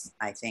harness,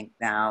 I think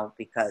now,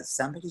 because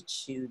somebody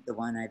chewed the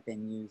one I've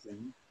been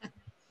using.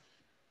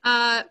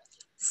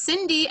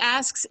 Cindy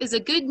asks, is a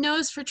good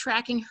nose for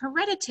tracking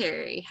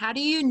hereditary? How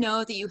do you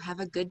know that you have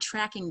a good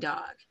tracking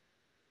dog?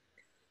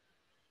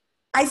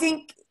 I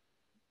think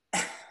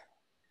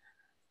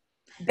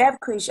Bev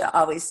Krisha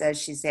always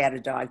says she's had a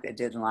dog that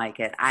didn't like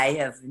it. I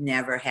have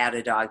never had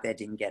a dog that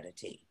didn't get a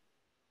T.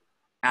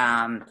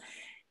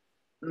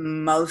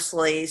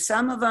 Mostly,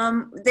 some of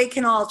them, they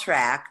can all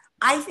track.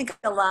 I think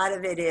a lot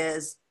of it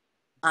is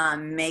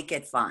make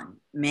it fun.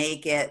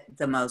 Make it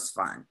the most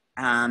fun.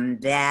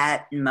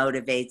 That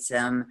motivates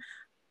them.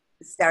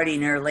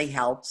 Starting early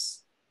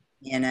helps,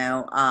 you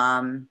know.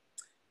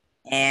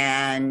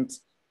 And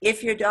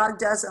if your dog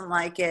doesn't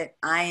like it,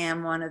 I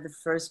am one of the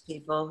first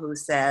people who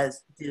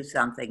says, do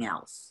something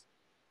else.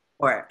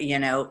 Or, you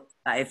know,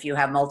 if you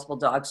have multiple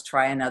dogs,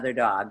 try another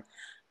dog.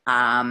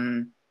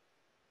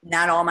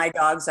 Not all my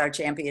dogs are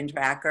champion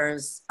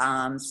trackers.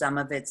 Some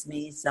of it's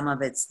me, some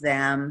of it's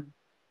them.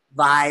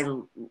 Vi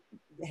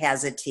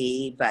has a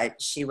T,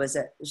 but she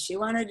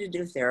wanted to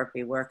do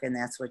therapy work, and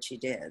that's what she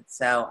did.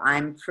 So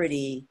I'm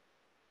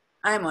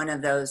one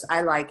of those,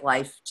 I like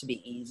life to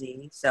be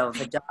easy. So if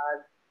a dog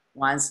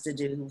wants to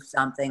do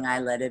something, I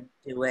let it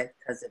do it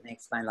because it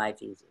makes my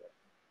life easier.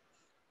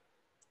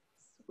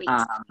 Sweet.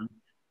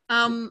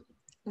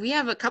 We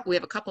have a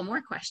couple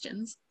more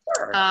questions.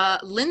 Sure.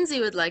 Lindsay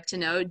would like to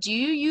know, do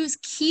you use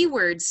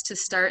keywords to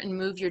start and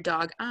move your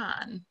dog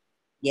on?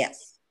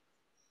 Yes.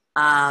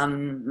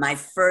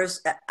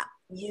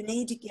 You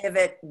need to give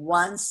it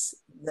once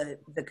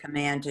the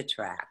command to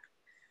track.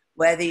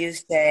 Whether you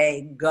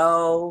say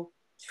go,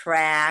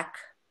 track,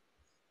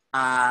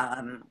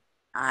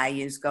 I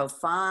use go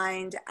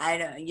find,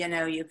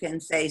 you can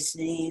say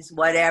sneeze,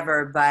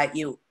 whatever, but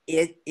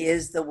it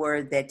is the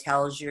word that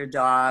tells your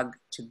dog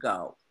to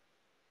go.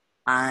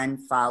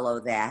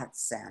 Unfollow that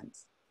scent.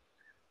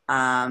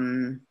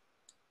 And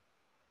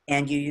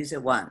you use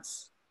it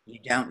once. You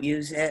don't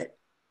use it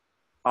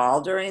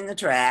all during the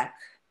track,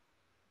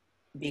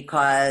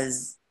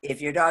 because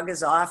if your dog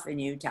is off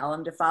and you tell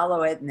them to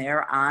follow it and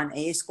they're on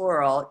a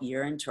squirrel,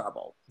 you're in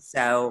trouble.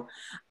 So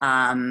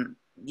a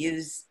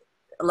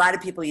lot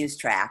of people use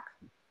track.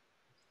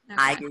 Okay.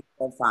 I use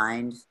go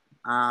find.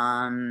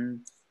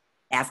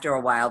 After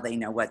a while, they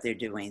know what they're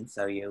doing,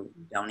 so you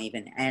don't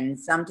even, and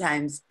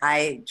sometimes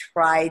I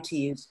try to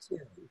use two.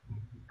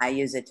 I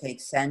use a take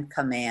scent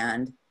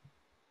command,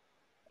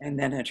 and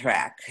then a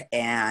track.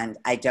 And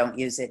I don't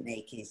use it in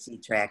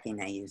AKC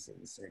tracking. I use it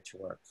in search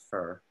work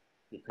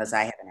because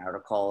I have an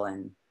article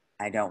and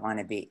I don't want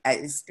to be,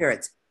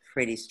 Spirit's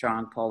pretty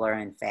strong puller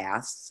and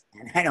fast,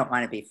 and I don't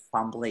want to be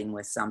fumbling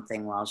with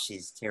something while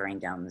she's tearing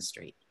down the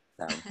street.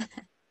 So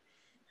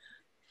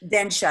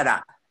then shut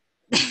up.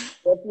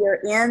 If you're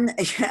in,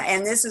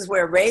 and this is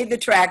where Ray the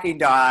tracking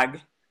dog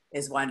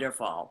is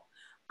wonderful.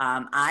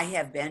 I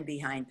have been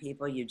behind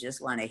people, you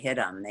just want to hit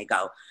them. They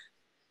go,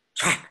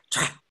 track,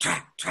 track,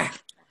 track, track.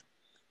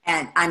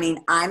 And I mean,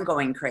 I'm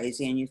going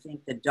crazy, and you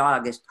think the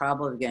dog is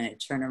probably going to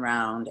turn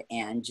around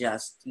and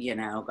just,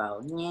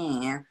 go,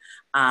 yeah.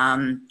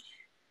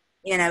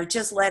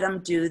 Just let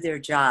them do their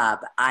job.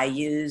 I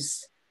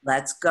use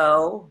Let's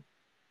Go.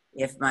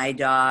 If my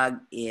dog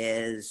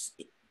is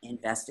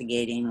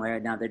investigating where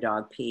another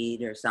dog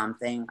peed or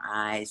something,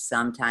 I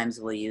sometimes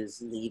will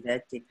use Leave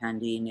It,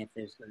 depending if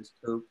there's goose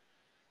poop.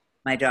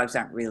 My dogs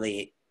aren't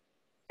really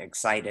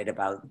excited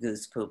about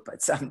goose poop,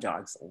 but some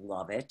dogs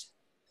love it.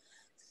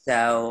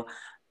 So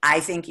I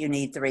think you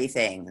need three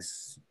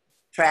things: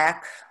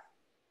 track,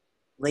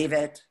 Leave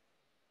It,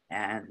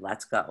 and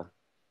Let's Go.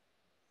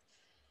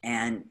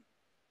 And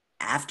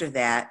after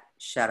that,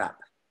 shut up.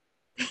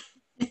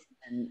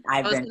 And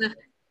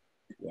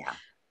yeah.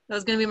 That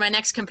was going to be my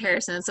next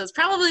comparison. So it's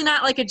probably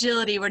not like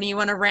agility when you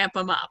want to ramp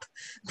them up,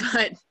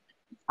 but.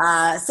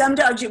 Some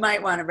dogs you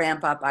might want to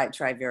ramp up. I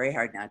try very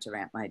hard not to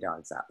ramp my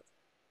dogs up.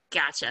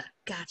 Gotcha.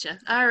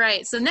 All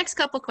right. So next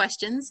couple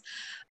questions.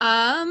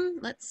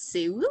 Let's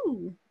see.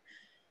 Woo.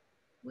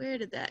 Where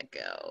did that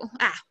go?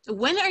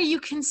 When are you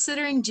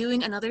considering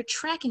doing another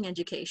tracking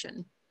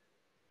education?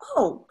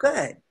 Oh,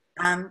 good.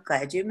 I'm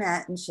glad you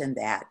mentioned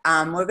that.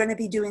 We're going to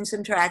be doing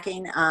some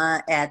tracking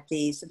at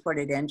the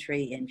supported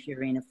entry in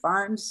Purina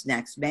Farms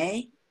next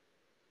May.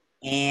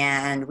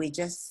 And we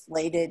just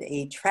slated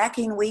a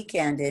tracking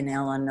weekend in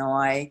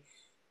Illinois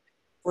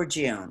for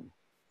June.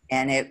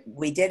 And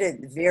we did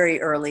it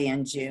very early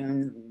in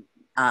June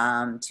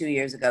 2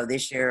 years ago.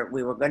 This year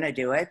we were going to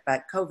do it,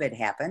 but COVID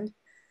happened.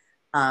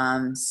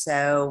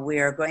 So we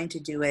are going to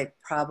do it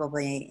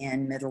probably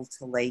in middle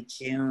to late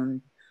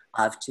June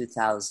of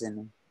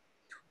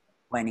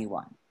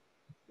 2021.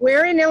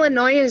 Where in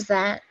Illinois is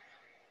that?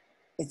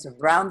 It's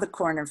around the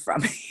corner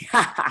from me.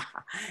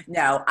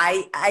 No,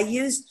 I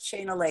used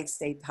Shana Lake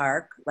State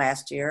Park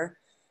last year.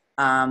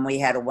 We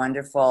had a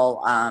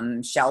wonderful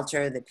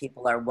shelter. The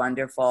people are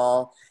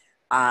wonderful.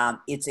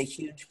 It's a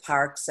huge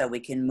park, so we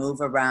can move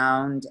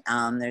around.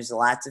 There's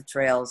lots of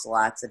trails,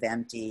 lots of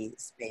empty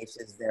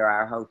spaces. There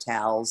are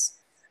hotels.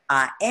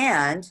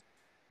 And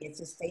it's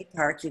a state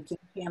park. You can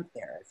camp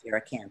there if you're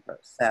a camper.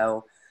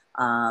 So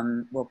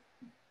we'll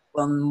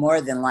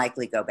more than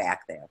likely go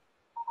back there.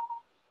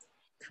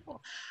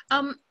 Cool.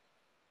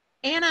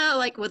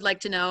 Anna would like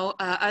to know,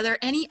 are there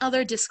any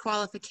other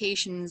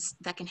disqualifications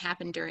that can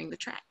happen during the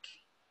track?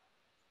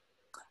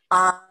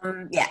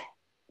 Yeah,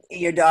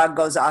 your dog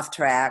goes off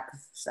track,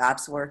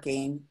 stops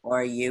working,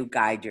 or you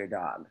guide your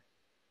dog.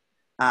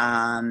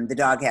 The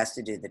dog has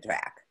to do the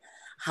track.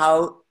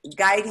 How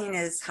guiding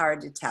is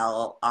hard to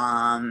tell.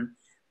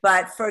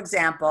 But for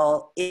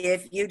example,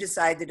 if you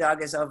decide the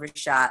dog is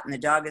overshot and the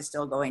dog is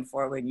still going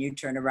forward and you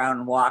turn around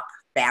and walk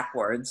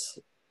backwards,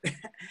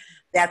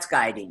 that's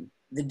guiding.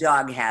 The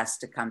dog has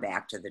to come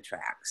back to the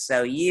track.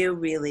 So you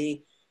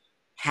really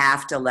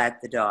have to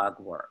let the dog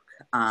work.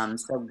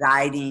 So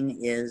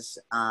guiding is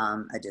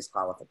a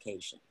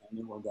disqualification, and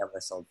you will get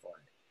whistled for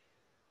it.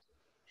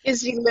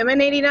 Is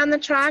eliminating on the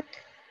track?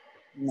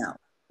 No.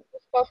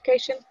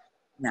 Disqualification?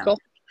 No. Cool.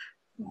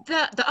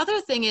 The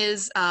other thing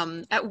is,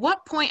 at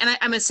what point, and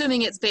I'm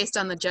assuming it's based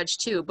on the judge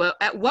too, but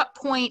at what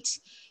point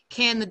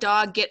can the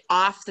dog get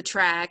off the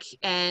track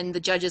and the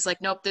judge is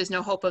like, nope, there's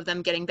no hope of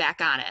them getting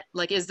back on it?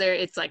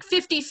 It's like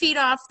 50 feet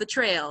off the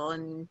trail?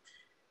 And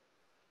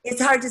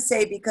it's hard to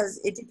say because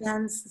it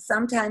depends.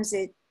 Sometimes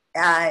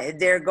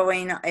they're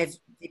going,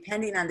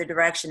 depending on the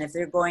direction, if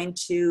they're going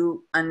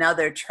to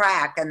another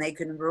track and they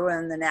can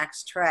ruin the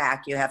next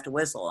track, you have to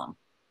whistle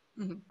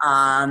them.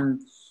 Mm-hmm.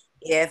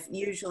 If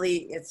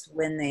usually it's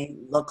when they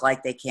look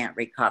like they can't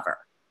recover,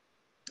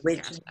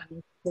 which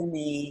means to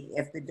me,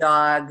 if the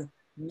dog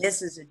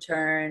misses a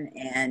turn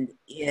and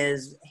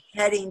is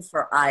heading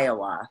for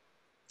Iowa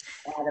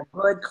at a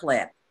good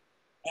clip,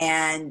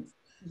 and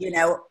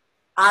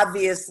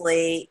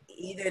obviously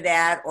either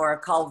that or a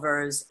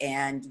Culver's,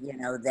 and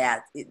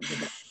that if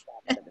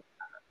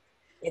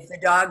the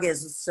dog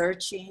is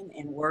searching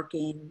and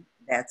working,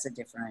 that's a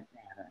different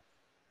matter.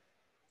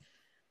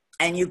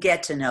 And you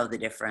get to know the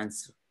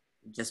difference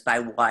just by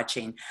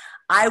watching.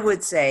 I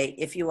would say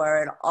if you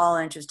are at all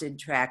interested in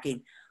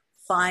tracking,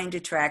 find a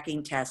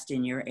tracking test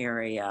in your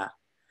area.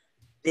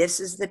 This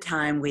is the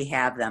time we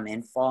have them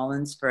in fall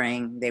and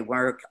spring. They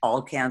were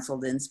all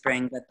canceled in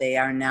spring, but they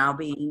are now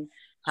being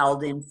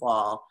held in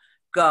fall.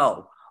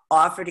 Go.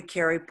 Offer to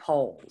carry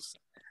poles.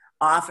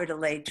 Offer to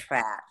lay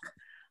track.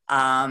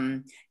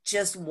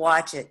 Just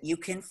watch it. You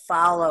can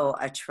follow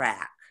a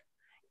track.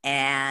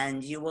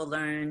 And you will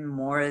learn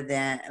more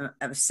than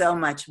so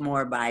much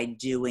more by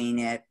doing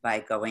it, by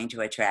going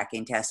to a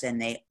tracking test.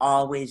 And they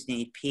always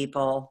need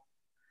people.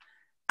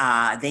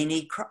 They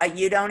need,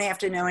 you don't have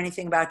to know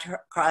anything about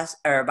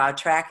about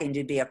tracking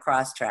to be a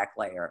cross track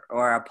layer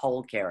or a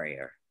pole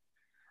carrier.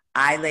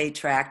 I laid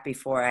track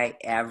before I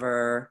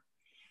ever,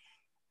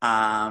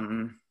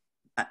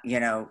 you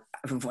know,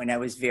 when I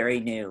was very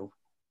new.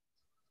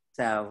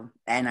 So,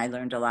 and I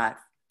learned a lot.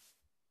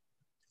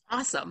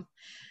 Awesome.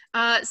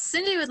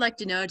 Cindy would like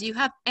to know, do you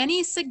have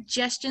any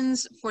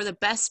suggestions for the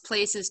best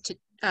places to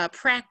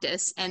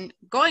practice? And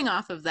going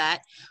off of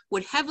that,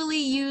 would heavily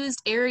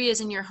used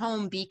areas in your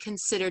home be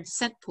considered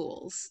scent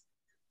pools?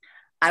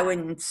 I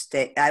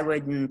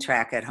wouldn't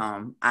track at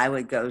home. I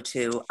would go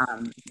to,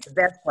 the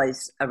best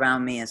place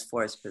around me is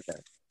forest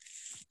preserve.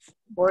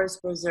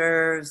 Forest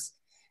preserves,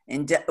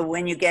 and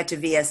when you get to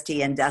VST,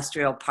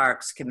 industrial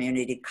parks,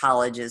 community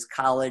colleges,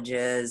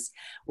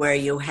 where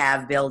you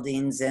have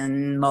buildings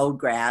and mowed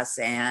grass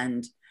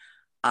and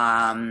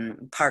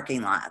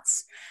parking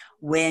lots.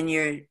 When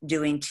you're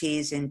doing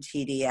T's and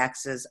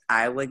TDXs,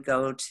 I would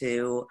go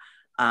to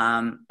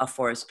a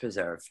forest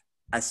preserve,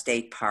 a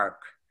state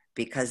park,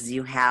 because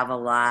you have a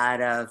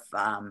lot of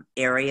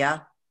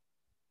area.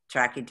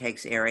 Tracking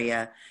takes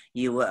area.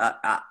 You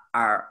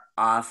are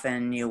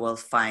often, you will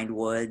find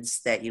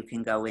woods that you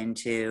can go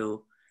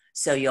into.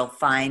 So you'll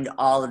find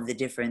all of the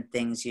different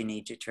things you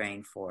need to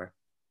train for.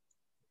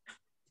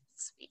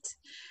 Sweet.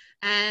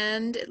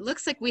 And it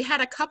looks like we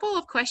had a couple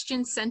of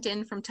questions sent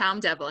in from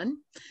Tom Devlin.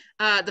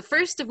 The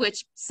first of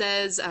which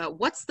says,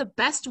 what's the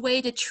best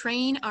way to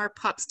train our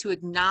pups to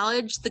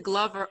acknowledge the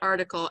glove or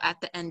article at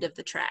the end of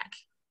the track?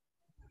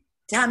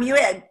 Tom, you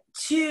had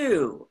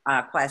two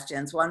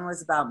questions. One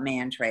was about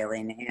man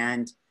trailing,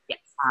 and yes.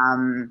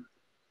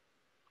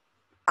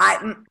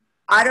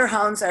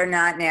 Otterhounds are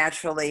not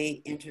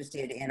naturally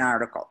interested in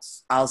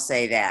articles. I'll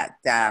say that.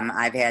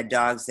 I've had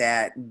dogs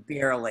that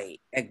barely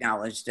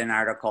acknowledged an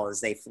article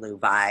as they flew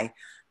by.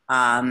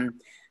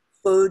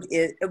 Food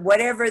is,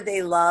 whatever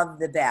they love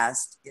the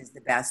best is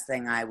the best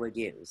thing I would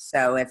use.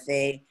 So if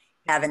they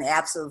have an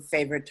absolute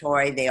favorite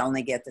toy, they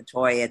only get the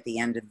toy at the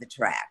end of the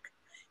track.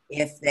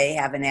 If they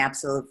have an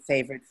absolute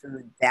favorite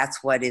food,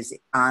 that's what is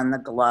on the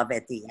glove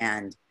at the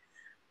end.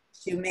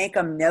 To make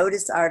them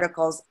notice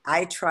articles,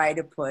 I try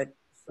to put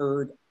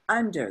food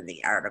under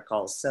the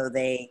article, so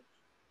they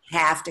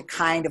have to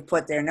kind of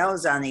put their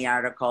nose on the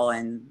article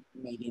and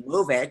maybe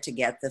move it to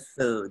get the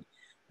food.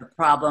 The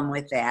problem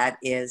with that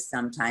is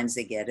sometimes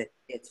they get it,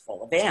 it's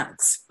full of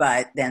ants,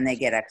 but then they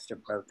get extra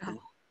protein.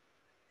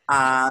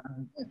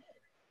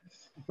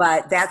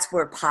 But that's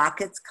where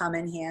pockets come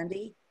in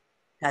handy,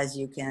 because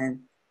you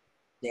can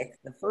stick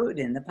the food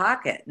in the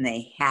pocket, and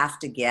they have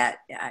to get,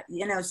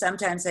 you know,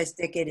 sometimes I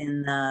stick it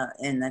in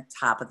the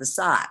top of the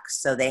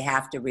socks, so they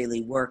have to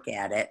really work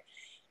at it,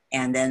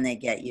 and then they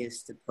get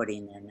used to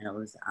putting their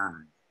nose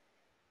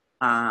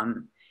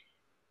on.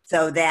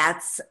 So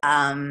that's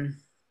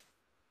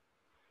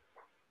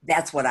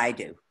what I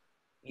do,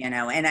 you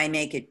know, and I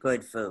make it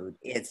good food.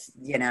 It's,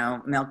 you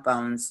know, milk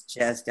bones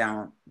just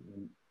don't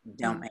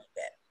make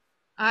it.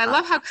 I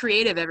love how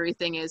creative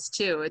everything is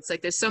too. It's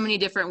like there's so many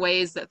different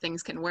ways that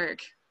things can work.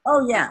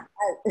 Oh yeah,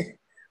 it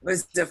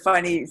was a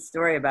funny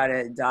story about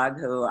a dog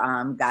who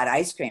got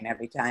ice cream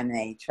every time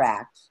they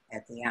tracked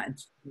at the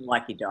end.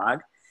 Lucky dog.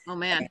 Oh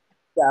man. And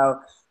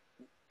so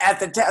at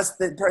the test,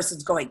 the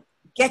person's going,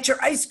 "Get your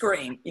ice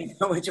cream," you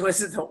know, which was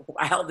the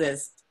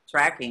wildest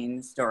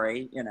tracking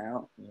story, you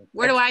know.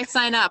 Where do I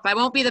sign up? I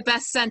won't be the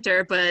best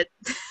center, but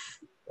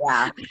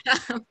yeah,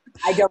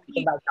 I don't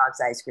give my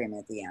dog's ice cream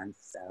at the end.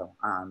 So,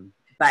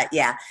 but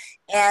yeah,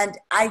 and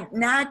I'm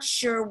not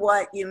sure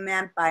what you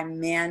meant by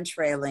man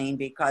trailing,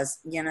 because,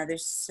 you know,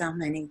 there's so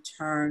many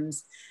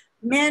terms.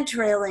 Man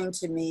trailing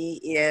to me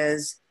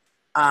is,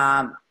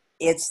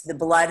 it's the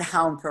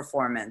bloodhound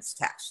performance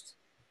test.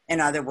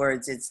 In other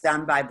words, it's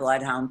done by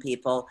bloodhound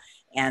people,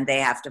 and they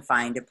have to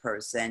find a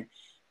person.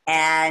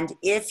 And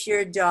if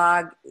your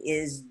dog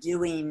is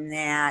doing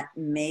that,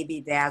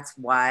 maybe that's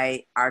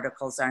why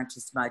articles aren't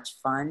as much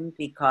fun,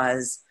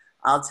 because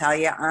I'll tell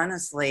you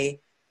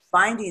honestly,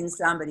 finding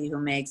somebody who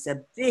makes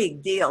a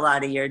big deal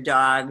out of your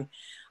dog,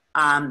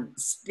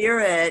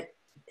 Spirit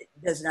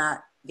does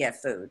not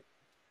get food.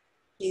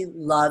 She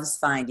loves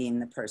finding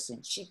the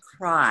person. She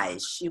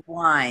cries, she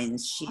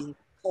whines, she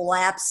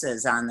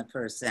collapses on the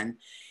person.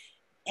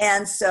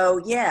 And so,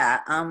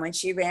 yeah, when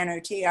she ran her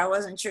tea, I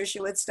wasn't sure she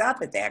would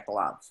stop at that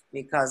glove,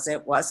 because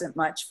it wasn't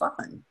much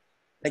fun,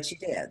 but she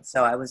did.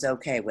 So I was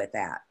okay with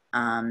that.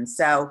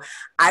 So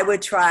I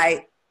would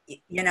try,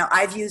 you know,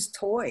 I've used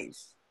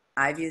toys.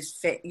 I've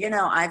used, you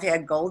know, I've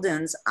had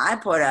Goldens. I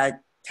put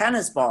a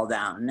tennis ball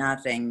down.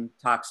 Nothing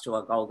talks to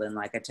a Golden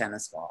like a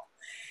tennis ball.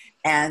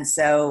 And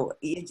so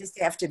you just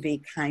have to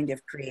be kind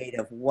of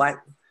creative.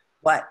 What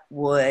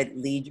would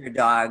lead your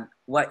dog,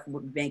 what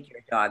would make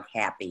your dog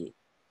happy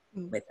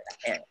with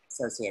it,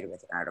 associated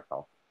with an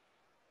article?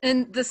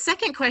 And the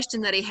second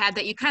question that he had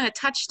that you kind of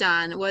touched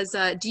on was,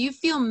 do you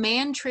feel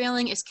man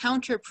trailing is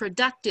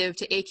counterproductive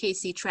to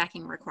AKC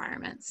tracking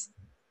requirements?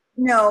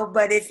 No,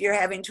 but if you're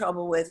having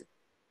trouble with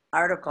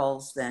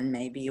articles, then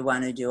maybe you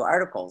want to do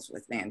articles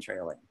with man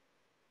trailing.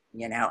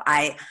 You know,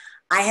 I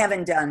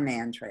haven't done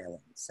man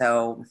trailing,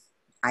 so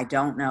I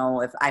don't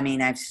know if, I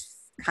mean, I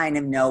kind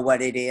of know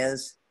what it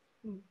is.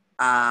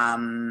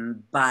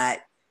 But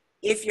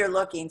if you're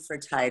looking for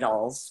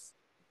titles,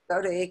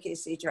 go to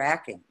AKC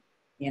tracking,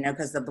 you know,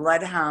 because the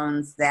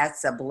bloodhounds,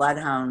 that's a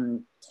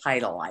bloodhound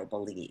title, I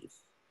believe,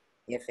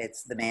 if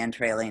it's the man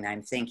trailing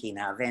I'm thinking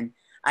of. And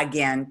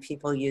again,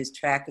 people use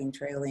tracking,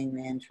 trailing,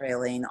 man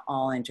trailing,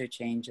 all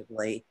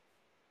interchangeably.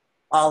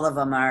 All of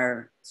them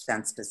are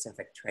scent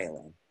specific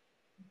trailing.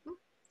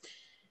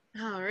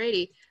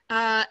 Alrighty.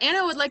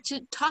 Anna would like to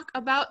talk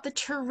about the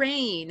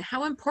terrain.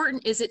 How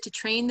important is it to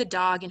train the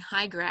dog in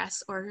high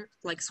grass or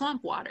like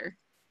swamp water?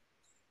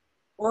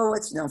 Well,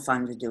 it's no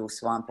fun to do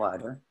swamp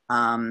water.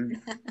 Let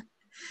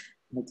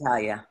me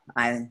tell you,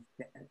 I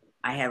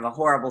have a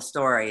horrible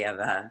story of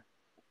a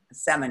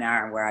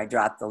seminar where I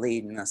dropped the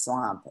lead in the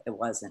swamp. It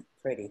wasn't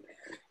pretty.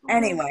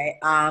 Anyway,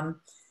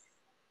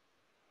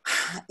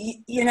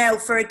 you know,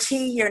 for a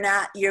tea,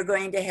 you're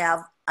going to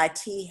have, a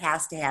tea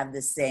has to have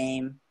the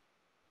same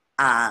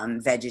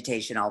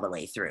vegetation all the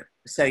way through.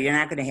 So you're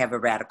not going to have a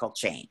radical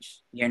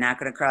change. You're not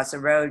going to cross a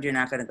road. You're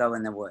not going to go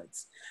in the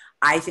woods.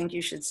 I think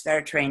you should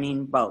start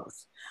training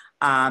both.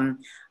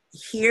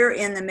 Here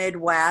in the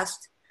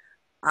Midwest,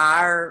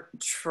 our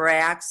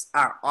tracks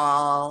are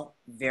all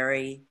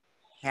very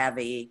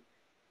heavy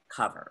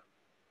cover.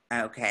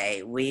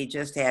 Okay, we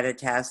just had a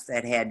test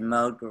that had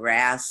mowed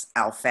grass,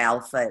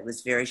 alfalfa. It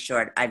was very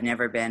short. I've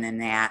never been in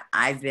that.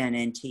 I've been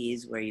in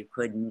tees where you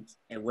couldn't,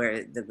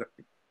 where the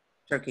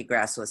turkey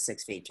grass was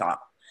 6 feet tall.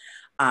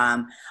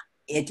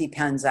 It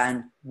depends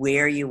on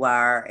where you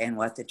are and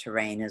what the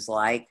terrain is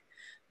like.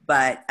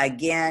 But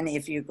again,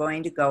 if you're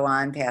going to go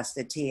on past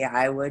the tee,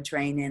 I would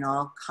train in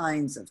all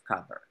kinds of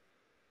cover.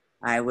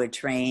 I would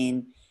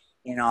train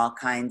in all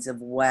kinds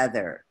of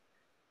weather.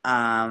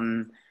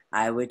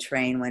 I would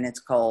train when it's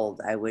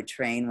cold. I would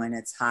train when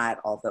it's hot,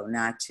 although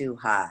not too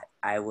hot.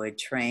 I would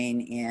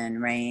train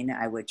in rain.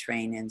 I would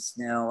train in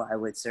snow. I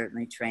would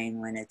certainly train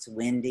when it's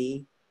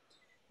windy.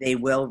 They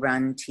will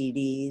run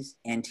TDs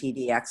and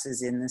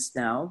TDXs in the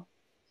snow.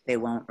 They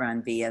won't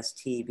run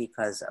VST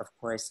because, of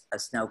course, a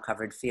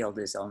snow-covered field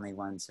is only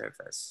one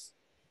surface.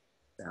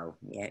 So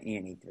yeah,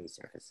 you need 3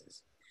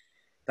 surfaces.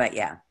 But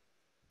yeah,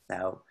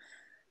 so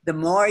the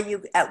more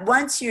you,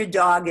 once your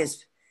dog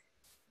is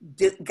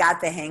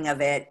got the hang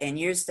of it and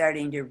you're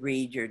starting to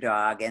read your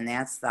dog, and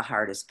that's the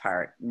hardest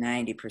part.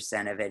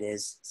 90% of it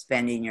is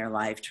spending your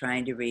life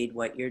trying to read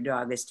what your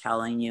dog is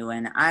telling you.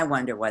 And I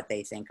wonder what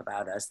they think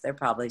about us. They're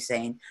probably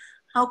saying,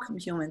 how come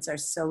humans are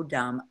so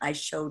dumb? I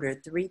showed her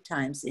 3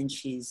 times and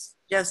she's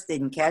just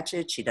didn't catch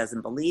it. She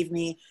doesn't believe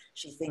me.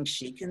 She thinks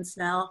she can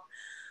smell.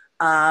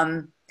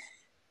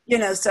 You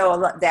know,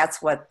 so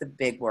that's what the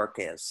big work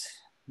is.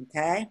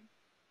 Okay.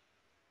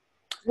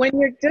 When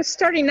you're just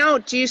starting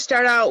out, do you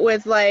start out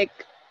with like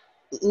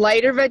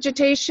lighter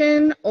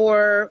vegetation,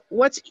 or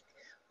what's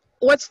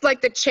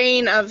like the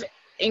chain of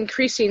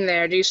increasing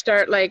there? Do you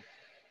start like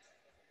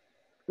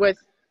with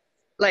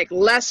like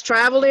less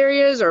traveled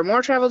areas or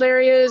more traveled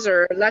areas,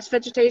 or less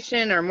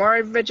vegetation or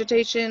more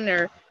vegetation,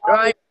 or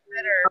dry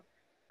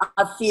better?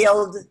 A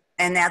field,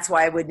 and that's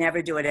why I would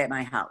never do it at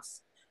my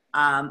house.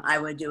 I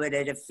would do it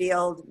at a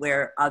field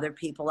where other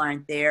people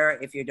aren't there.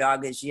 If your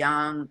dog is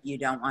young, you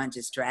don't want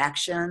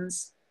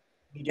distractions.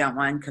 You don't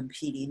want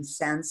competing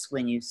scents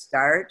when you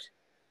start.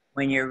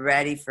 When you're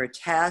ready for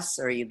tests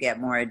or you get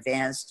more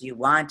advanced, you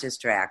want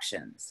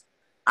distractions.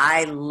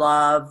 I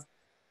love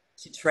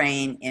to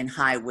train in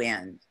high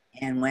wind.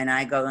 And when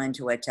I go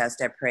into a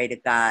test, I pray to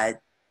God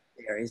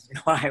there is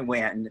no high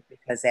wind,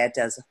 because that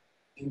does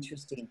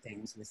interesting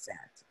things with scent.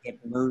 It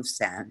moves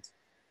scent.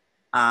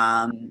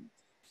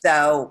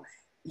 So,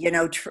 you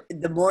know,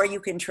 the more you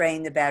can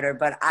train, the better.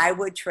 But I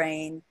would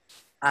train,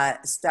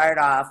 start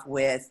off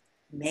with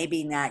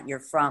maybe not your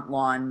front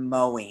lawn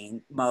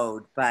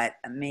mowed, but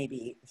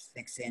maybe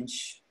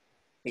 6-inch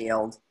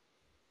field,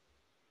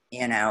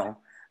 you know,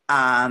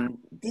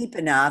 deep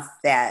enough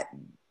that,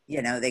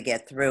 you know, they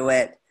get through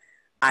it.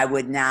 I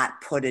would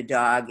not put a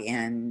dog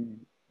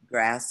in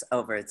grass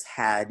over its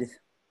head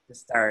to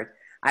start.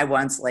 I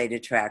once laid a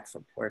track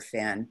for poor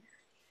Finn,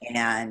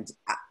 and,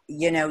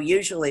 you know,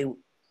 usually,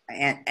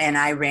 and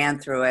I ran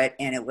through it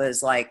and it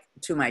was like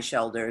to my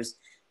shoulders,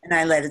 and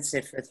I let it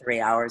sit for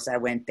 3 hours. I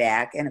went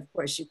back, and of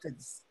course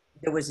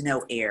there was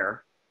no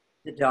air.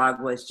 The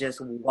dog was just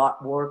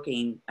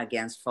working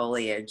against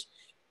foliage.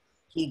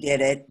 He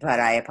did it, but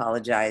I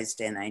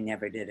apologized and I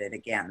never did it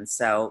again.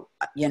 So,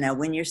 you know,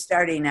 when you're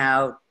starting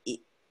out,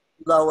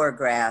 lower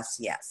grass,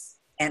 yes.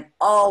 And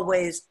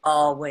always,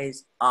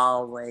 always,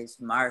 always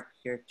mark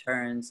your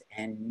turns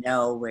and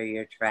know where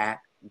your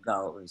track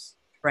goes.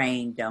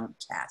 Train, don't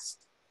test.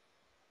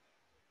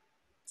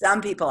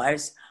 Some people are,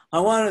 I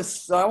want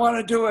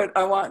to do it.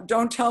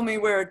 Don't tell me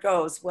where it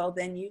goes. Well,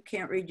 then you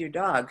can't read your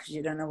dog because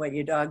you don't know what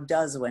your dog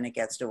does when it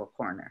gets to a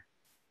corner.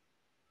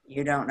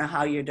 You don't know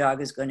how your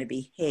dog is going to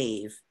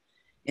behave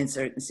in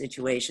certain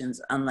situations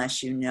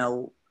unless you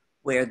know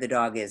where the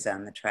dog is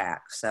on the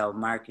track. So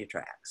mark your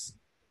tracks.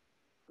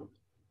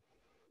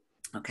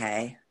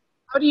 Okay.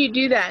 How do you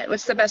do that?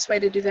 What's the best way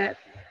to do that?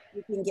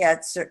 You can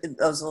get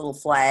those little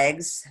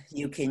flags.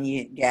 You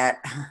can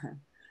get,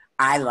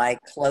 I like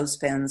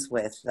clothespins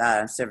with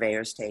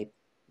surveyor's tape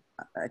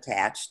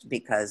attached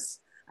because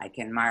I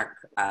can mark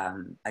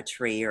a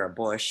tree or a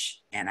bush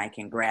and I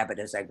can grab it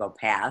as I go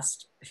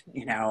past,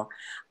 you know,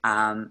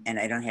 and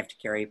I don't have to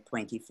carry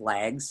pointy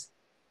flags.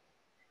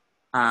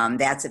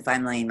 That's if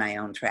I'm laying my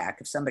own track.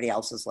 If somebody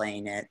else is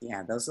laying it,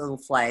 yeah, those little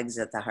flags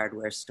at the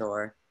hardware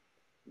store,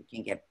 you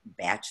can get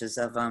batches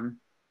of them,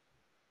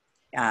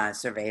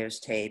 surveyor's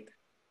tape.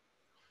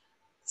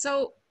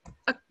 So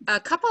a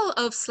couple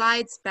of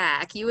slides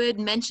back, you had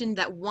mentioned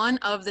that one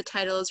of the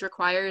titles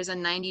requires a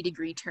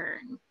 90-degree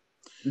turn.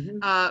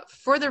 Mm-hmm.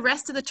 For the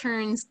rest of the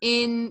turns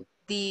in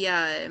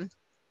the,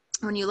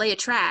 when you lay a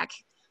track,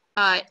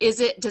 does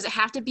it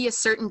have to be a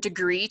certain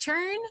degree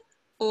turn?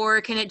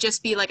 Or can it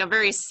just be like a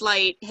very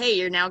slight, hey,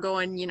 you're now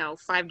going,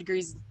 5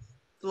 degrees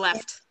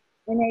left?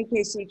 In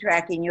AKC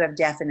tracking, you have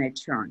definite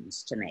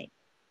turns to make.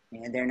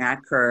 And they're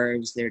not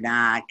curves, they're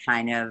not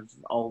kind of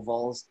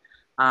ovals.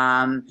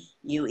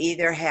 You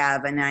either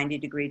have a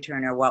 90-degree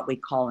turn or what we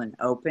call an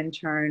open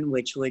turn,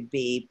 which would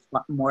be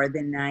more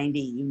than 90.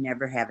 You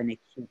never have an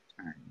acute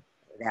turn.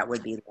 That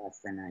would be less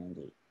than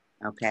 90,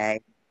 okay?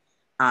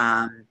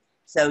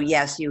 So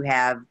yes, you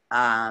have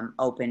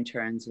open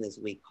turns, as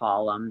we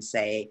call them,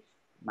 say,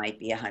 might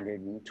be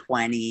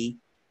 120,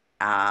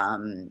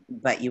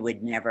 but you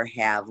would never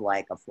have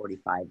like a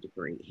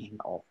 45-degree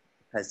angle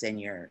because then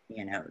your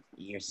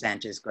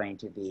scent is going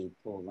to be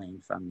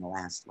pulling from the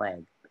last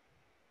leg.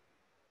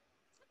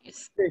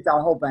 Yes. There's a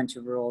whole bunch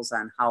of rules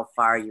on how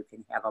far you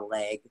can have a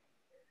leg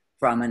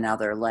from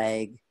another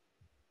leg,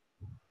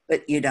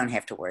 but you don't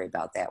have to worry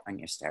about that when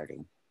you're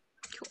starting.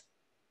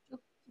 Cool.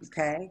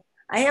 Okay.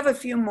 I have a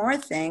few more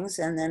things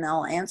and then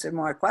I'll answer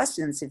more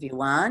questions if you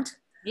want.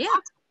 Yeah.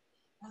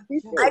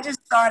 I just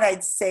thought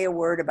I'd say a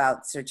word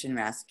about search and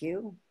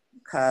rescue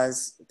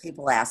because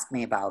people ask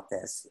me about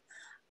this.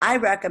 I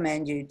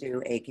recommend you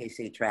do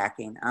AKC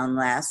tracking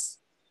unless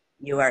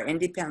you are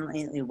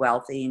independently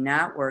wealthy,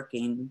 not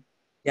working,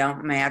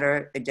 don't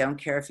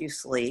care if you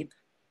sleep,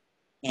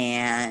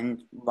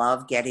 and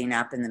love getting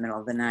up in the middle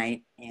of the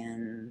night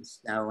in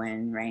snow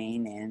and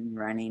rain and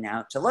running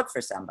out to look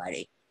for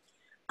somebody.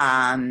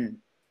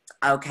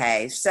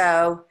 Okay,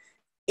 so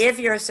if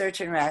you're a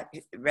search and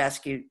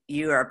rescue,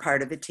 you are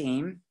part of a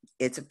team.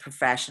 It's a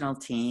professional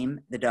team.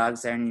 The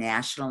dogs are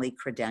nationally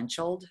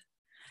credentialed.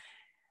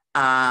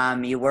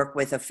 You work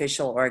with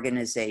official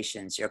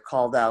organizations. You're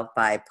called out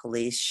by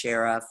police,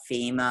 sheriff,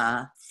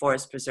 FEMA,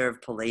 Forest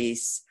Preserve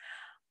Police,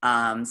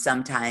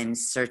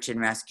 sometimes search and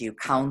rescue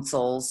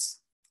councils.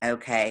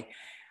 Okay.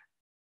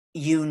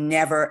 You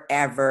never,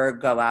 ever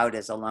go out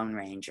as a lone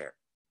ranger.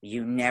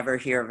 You never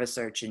hear of a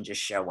search and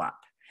just show up.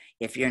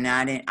 If you're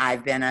not in,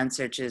 I've been on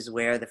searches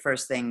where the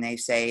first thing they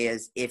say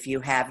is, if you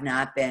have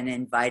not been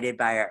invited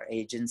by our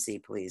agency,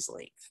 please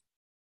leave.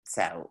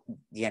 So,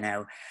 you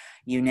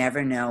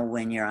never know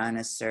when you're on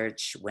a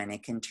search, when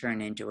it can turn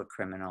into a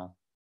criminal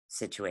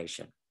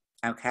situation.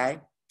 Okay?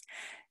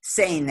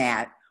 Saying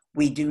that,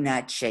 we do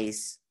not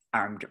chase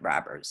armed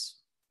robbers.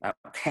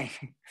 Okay?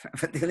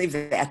 Leave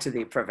that to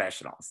the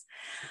professionals.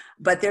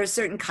 But there are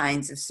certain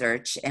kinds of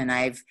search, and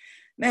I've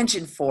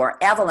mentioned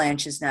 4.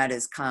 Avalanche is not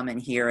as common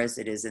here as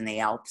it is in the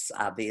Alps,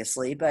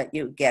 obviously, but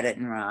you get it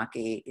in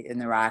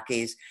the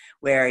Rockies,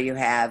 where you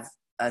have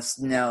a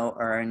snow,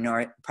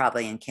 or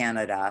probably in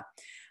Canada,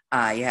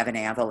 you have an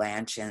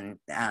avalanche and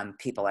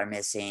people are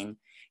missing.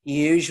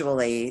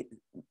 Usually,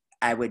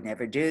 I would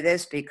never do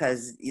this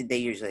because they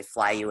usually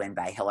fly you in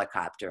by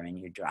helicopter and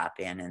you drop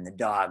in and the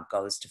dog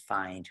goes to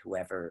find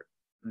whoever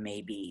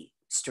may be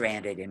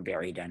stranded and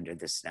buried under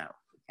the snow.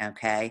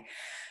 Okay?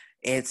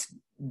 It's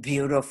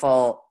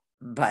beautiful,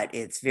 but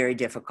it's very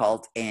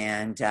difficult.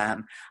 And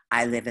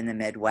I live in the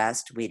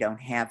Midwest. We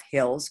don't have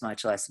hills,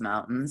 much less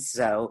mountains.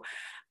 So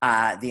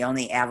the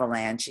only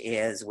avalanche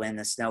is when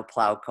the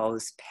snowplow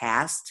goes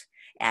past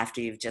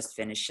after you've just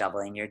finished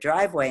shoveling your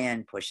driveway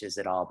and pushes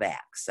it all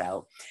back.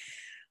 So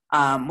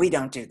we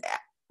don't do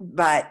that.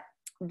 But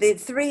the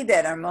 3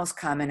 that are most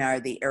common are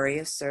the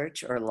area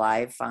search or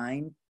live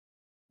find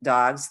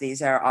dogs.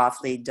 These are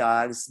off-lead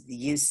dogs.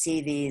 You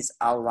see these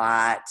a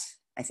lot.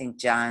 I think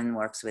John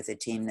works with a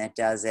team that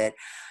does it.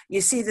 You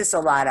see this a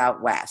lot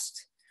out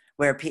west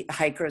where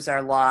hikers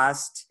are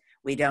lost.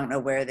 We don't know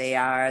where they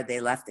are.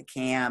 They left the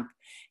camp.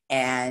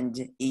 And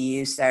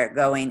you start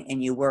going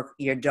and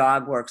your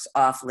dog works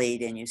off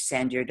lead and you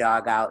send your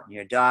dog out and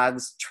your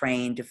dog's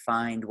trained to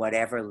find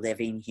whatever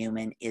living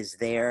human is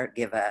there,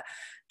 give a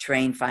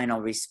trained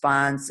final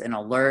response, an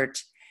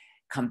alert,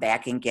 come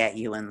back and get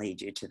you and lead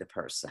you to the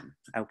person,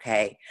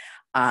 okay?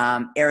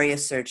 Area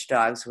search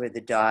dogs where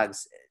the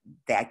dogs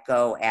that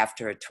go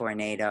after a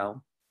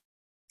tornado.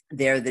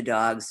 They're the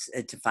dogs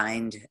to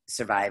find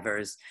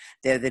survivors.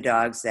 They're the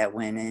dogs that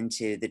went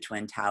into the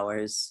Twin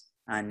Towers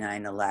on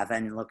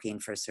 9/11 looking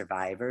for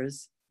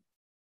survivors.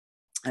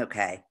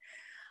 Okay.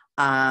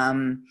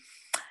 And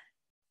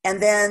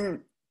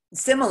then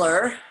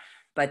similar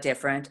but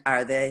different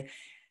are the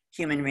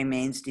human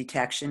remains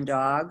detection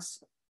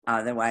dogs,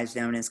 otherwise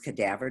known as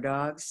cadaver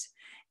dogs.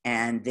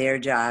 And their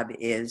job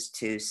is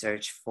to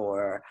search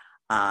for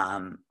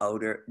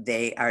odor.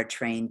 They are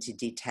trained to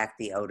detect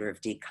the odor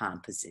of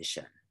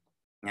decomposition.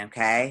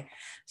 Okay,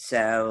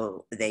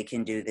 so they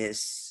can do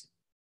this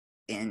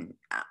in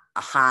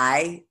a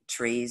high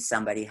trees,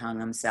 somebody hung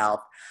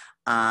himself,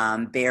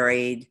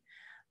 buried,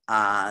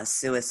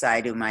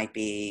 suicide who might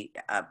be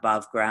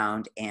above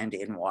ground, and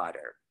in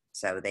water.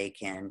 So they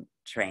can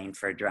train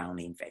for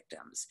drowning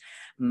victims.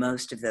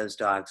 Most of those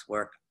dogs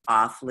work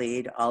off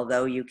lead,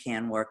 although you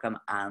can work them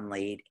on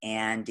lead.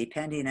 And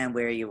depending on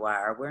where you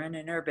are, we're in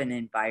an urban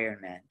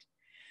environment.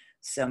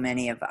 So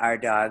many of our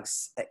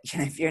dogs,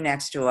 if you're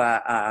next to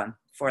a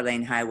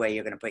 4-lane highway,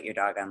 you're going to put your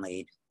dog on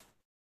lead.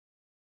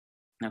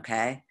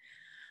 Okay.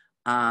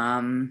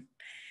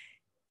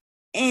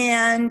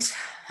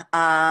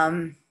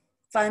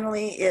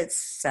 Finally, it's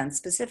sense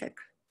specific.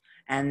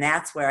 And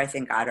that's where I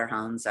think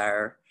Otterhounds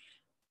are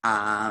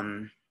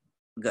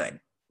good.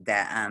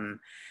 That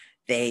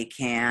they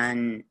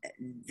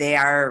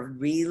are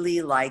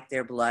really like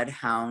their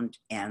bloodhound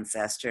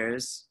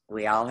ancestors.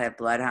 We all have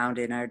bloodhound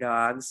in our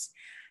dogs.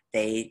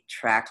 They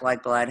track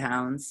like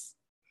bloodhounds.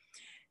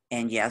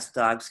 And yes,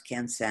 dogs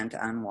can scent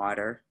on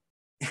water.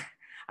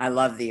 I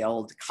love the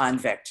old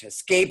convict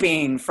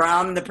escaping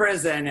from the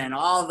prison and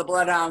all the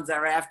bloodhounds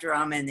are after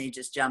him and they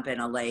just jump in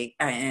a lake,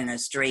 in a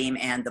stream,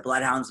 and the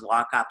bloodhounds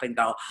walk up and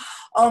go,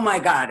 oh my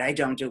God, I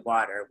don't do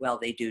water. Well,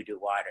 they do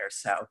water.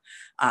 So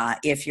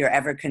if you're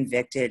ever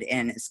convicted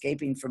and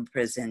escaping from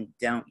prison,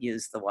 don't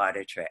use the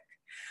water trick.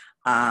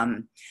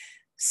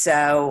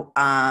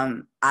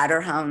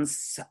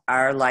 Otterhounds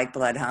are like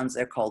bloodhounds.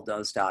 They're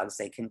cold-nosed dogs.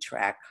 They can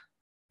track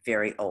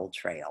very old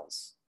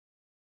trails.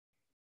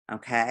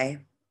 Okay.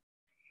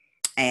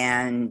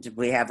 And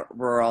we have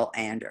rural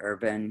and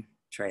urban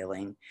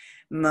trailing.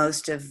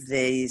 Most of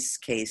these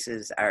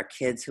cases are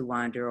kids who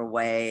wander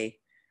away,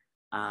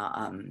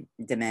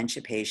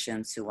 dementia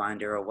patients who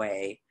wander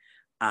away,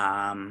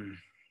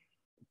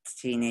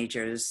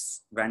 teenagers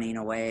running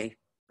away,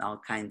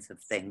 all kinds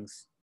of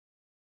things.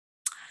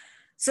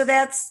 So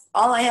that's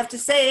all I have to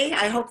say.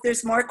 I hope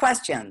there's more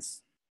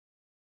questions.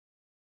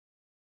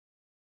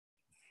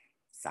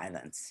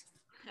 Silence.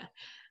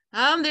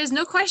 There's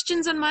no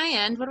questions on my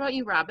end. What about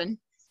you, Robin?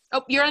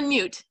 Oh, you're on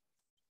mute.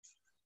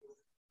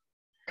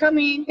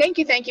 Coming. Thank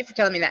you for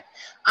telling me that.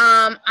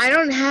 I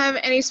don't have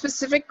any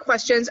specific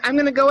questions. I'm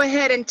going to go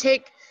ahead and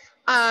take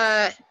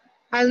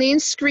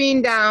Eileen's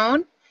screen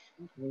down.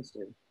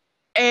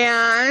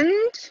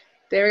 And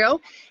there we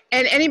go.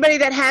 And anybody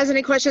that has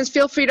any questions,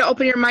 feel free to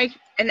open your mic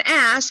and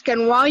ask.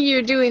 And while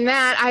you're doing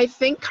that, I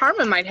think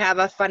Karma might have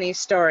a funny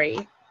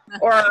story.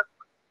 Or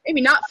maybe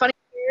not funny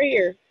story,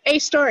 or a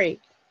story.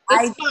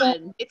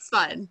 It's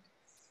fun.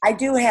 I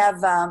do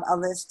have a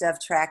list of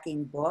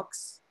tracking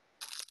books.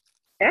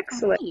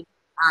 Excellent.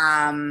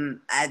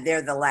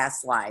 They're the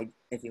last slide.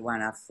 If you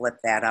want to flip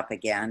that up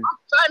again.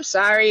 I'm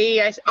sorry.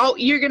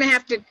 You're gonna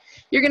have to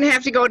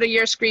go to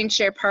your screen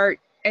share part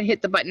and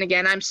hit the button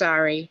again. I'm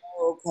sorry.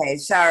 Okay,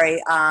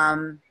 sorry.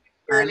 Try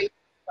to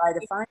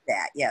find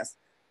that. Yes.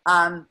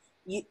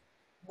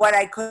 What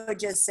I could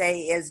just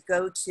say is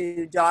go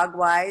to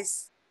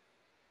Dogwise.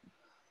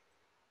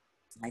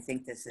 I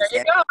think this is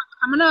it. Go.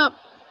 Coming up.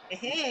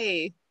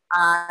 Hey.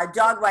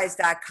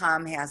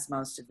 Dogwise.com has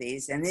most of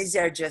these, and these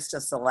are just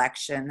a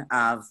selection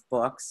of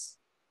books.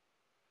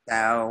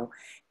 So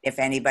if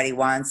anybody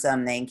wants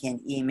them, they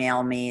can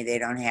email me. They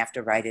don't have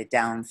to write it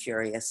down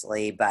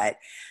furiously, but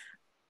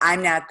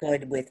I'm not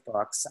good with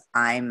books.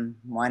 I'm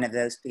one of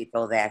those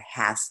people that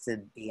has to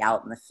be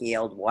out in the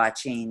field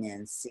watching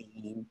and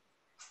seeing.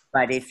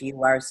 But if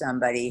you are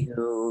somebody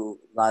who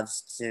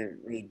loves to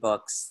read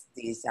books,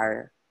 these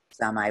are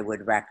some I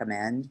would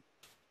recommend.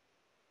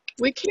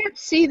 We can't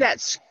see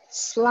that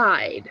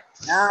slide.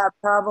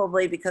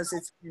 Probably because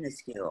it's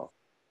minuscule.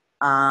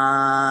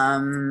 I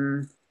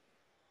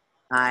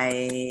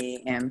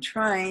am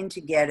trying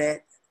to get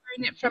it.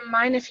 Bring it from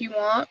mine if you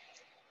want.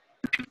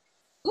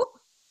 Oop.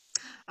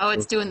 Oh,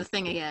 it's doing the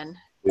thing again.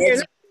 I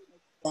can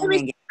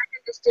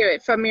just do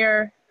it from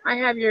your. I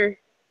have your.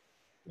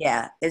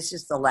 Yeah, it's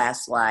just the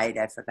last slide.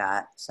 I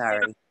forgot. Sorry.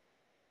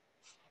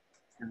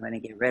 I'm going to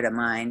get rid of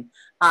mine.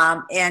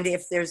 And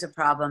if there's a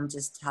problem,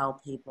 just tell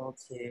people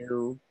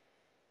to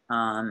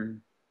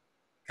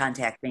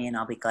contact me and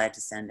I'll be glad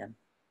to send them.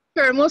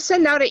 Sure, and we'll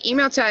send out an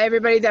email to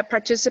everybody that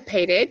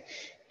participated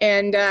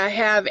and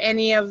have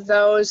any of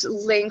those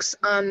links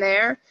on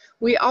there.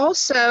 We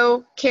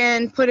also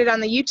can put it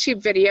on the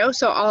YouTube video,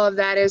 so all of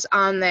that is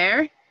on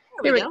there.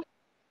 There we go. Do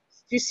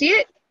you see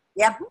it?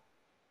 Yep.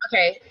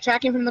 Okay,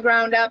 tracking from the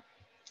ground up,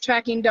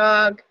 tracking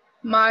dog,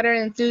 modern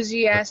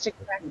enthusiastic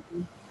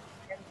tracking.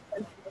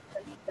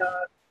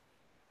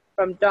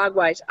 from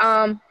Dogwise.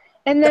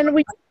 And then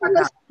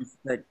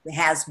It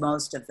has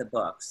most of the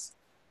books.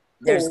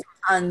 There's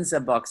tons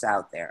of books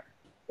out there.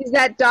 is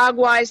that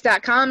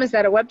dogwise.com? Is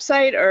that a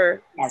website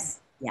or?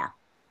 Yes, yeah.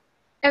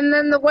 And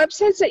then the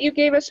websites that you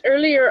gave us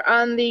earlier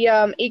on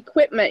the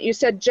equipment, you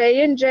said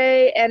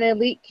J&J and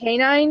Elite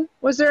Canine.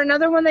 Was there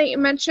another one that you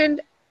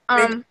mentioned?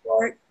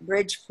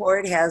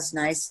 Bridgeport has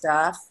nice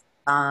stuff.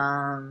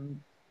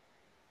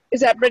 Is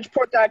that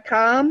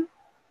bridgeport.com?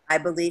 I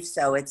believe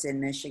so. It's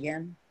in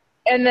Michigan.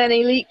 And then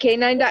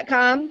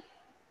elitecanine.com?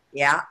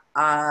 Yeah.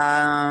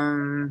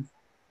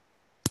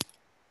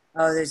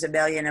 There's a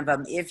million of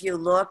them. If you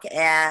look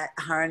at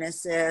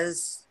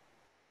harnesses,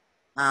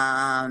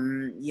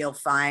 you'll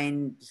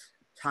find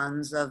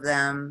tons of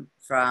them,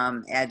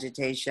 from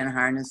agitation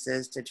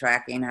harnesses to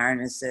tracking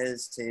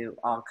harnesses to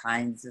all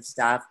kinds of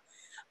stuff.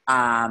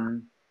 I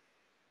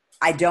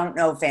don't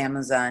know if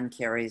Amazon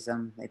carries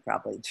them. They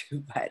probably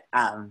do, but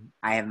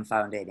I haven't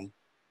found any.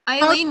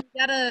 Eileen,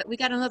 we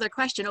got another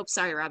question. Oh,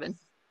 sorry, Robin.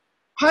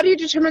 How do you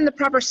determine the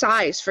proper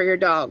size for your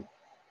dog?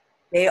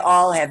 They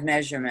all have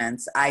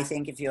measurements. I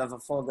think if you have a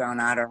full-grown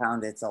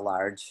Otterhound, it's a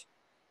large.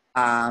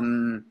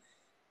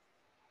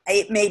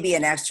 It may be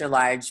an extra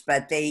large,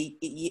 but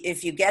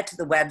if you get to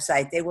the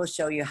website, they will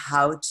show you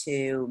how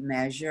to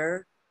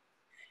measure.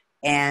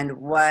 And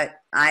what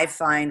I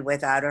find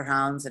with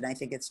Otterhounds, and I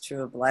think it's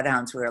true of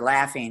Bloodhounds, we were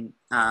laughing,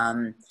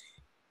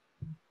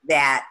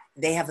 that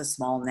they have a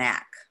small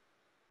neck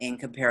in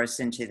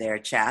comparison to their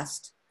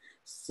chest.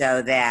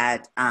 So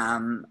that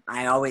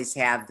I always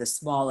have the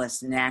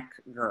smallest neck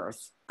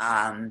girth.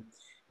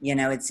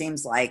 It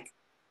seems like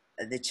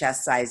the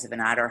chest size of an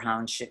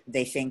Otterhound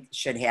they think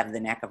should have the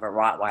neck of a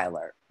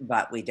Rottweiler,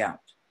 but we don't.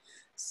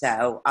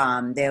 So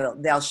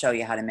they'll show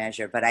you how to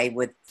measure. But I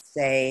would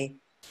say,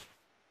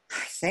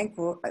 I think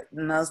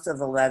most of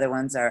the leather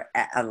ones are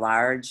a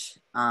large.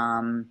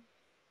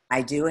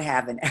 I do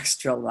have an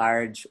extra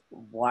large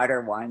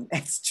water one.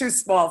 It's too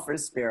small for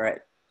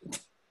Spirit.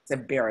 It's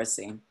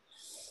embarrassing,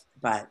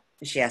 but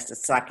she has to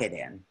suck it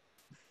in.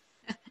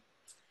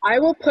 I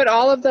will put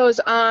all of those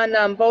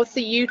on both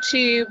the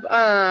YouTube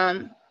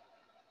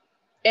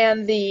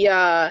and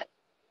the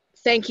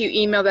thank you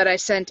email that I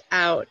sent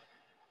out.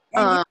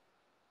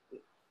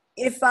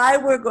 If I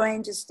were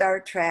going to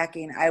start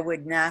tracking, I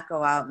would not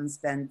go out and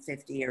spend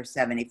 $50 or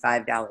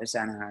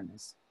 $75 on a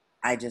harness.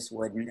 I just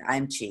wouldn't.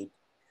 I'm cheap.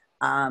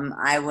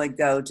 I would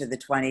go to the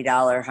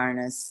 $20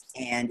 harness,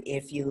 and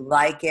if you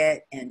like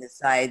it and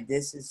decide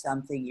this is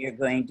something you're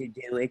going to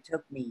do, it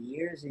took me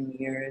years and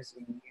years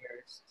and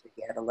years to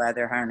get a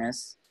leather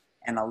harness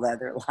and a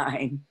leather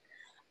line.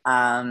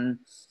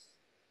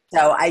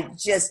 So I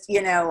just,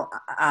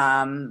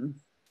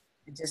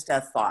 just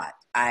a thought.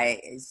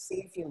 I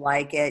see if you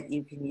like it.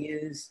 You can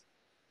use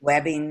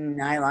webbing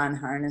nylon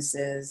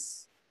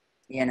harnesses,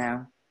 You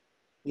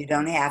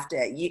don't have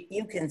to,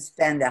 you can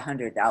spend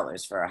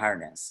 $100 for a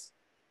harness.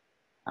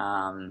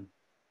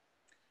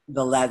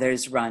 The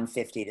leathers run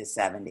 50 to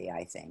 70,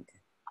 I think.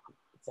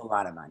 It's a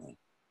lot of money.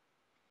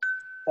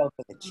 Go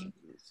for the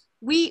cheapest.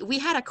 We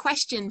had a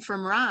question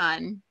from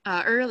Ron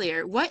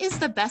earlier. What is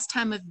the best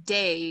time of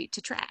day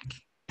to track?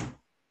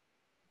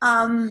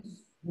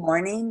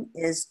 Morning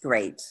is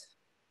great.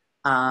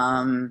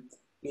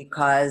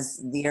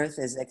 Because the earth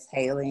is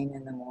exhaling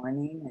in the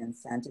morning and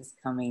scent is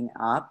coming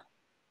up.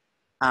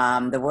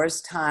 The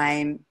worst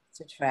time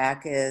to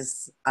track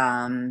is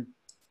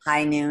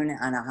high noon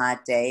on a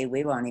hot day.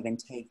 We won't even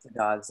take the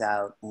dogs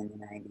out in the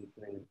 90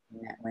 degree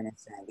when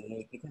it's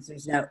 98 because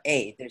there's no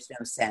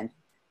scent.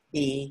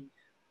 B,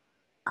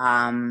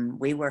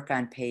 we work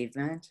on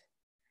pavement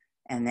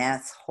and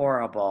that's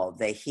horrible.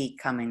 The heat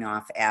coming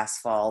off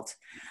asphalt,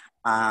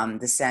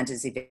 the scent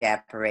is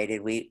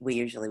evaporated. We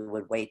usually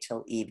would wait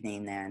till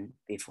evening then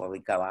before we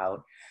go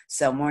out.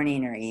 So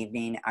morning or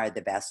evening are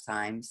the best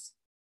times.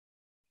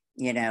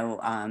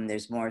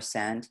 There's more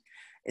scent.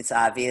 It's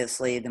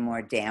obviously the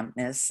more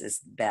dampness is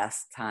the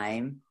best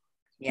time.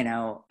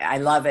 I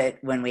love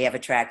it when we have a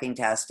tracking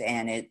test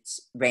and it's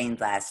rained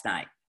last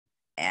night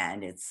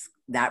and it's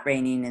not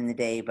raining in the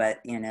day, but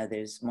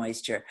there's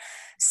moisture.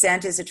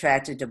 Scent is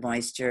attracted to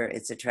moisture.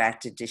 It's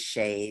attracted to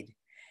shade.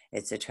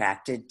 It's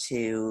attracted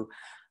to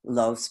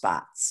low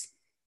spots.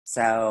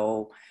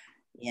 So,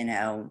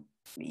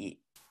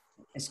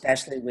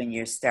 especially when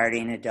you're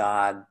starting a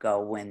dog, go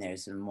when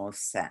there's the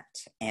most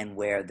scent and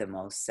where the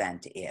most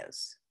scent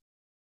is.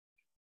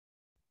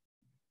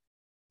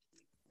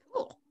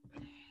 Cool.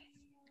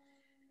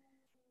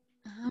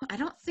 I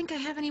don't think I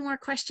have any more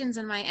questions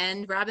on my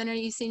end. Robin, are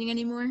you seeing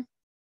any more?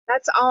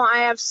 That's all I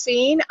have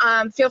seen.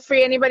 Feel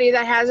free, anybody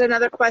that has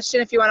another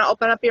question, if you want to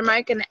open up your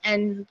mic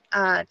and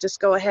just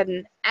go ahead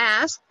and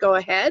ask, go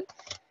ahead.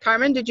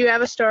 Carmen, did you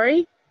have a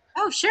story?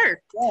 Oh,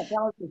 sure. Yeah,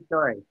 tell us the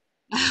story.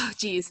 Oh,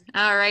 geez.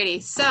 All righty.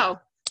 So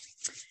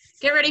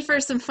get ready for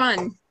some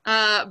fun.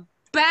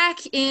 Back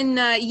in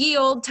ye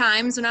old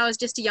times when I was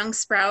just a young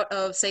sprout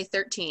of, say,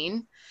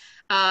 13,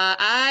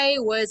 I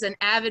was an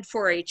avid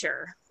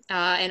 4-H'er,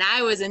 and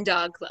I was in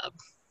dog club.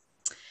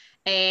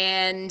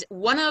 And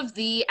one of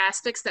the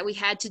aspects that we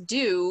had to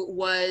do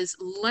was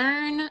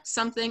learn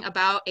something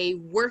about a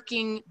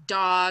working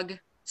dog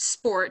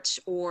sport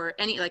or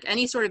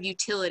any sort of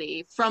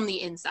utility from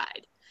the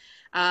inside.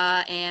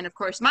 And of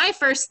course, my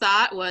first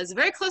thought was a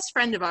very close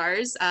friend of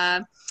ours.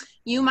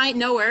 You might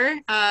know her.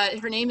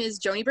 Her name is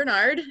Joni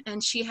Bernard,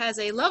 and she has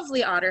a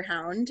lovely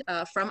Otterhound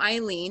from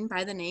Eileen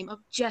by the name of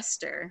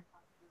Jester.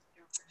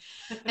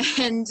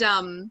 And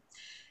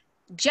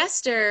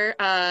Jester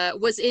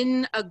was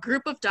in a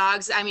group of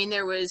dogs. I mean,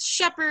 there was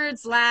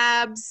Shepherds,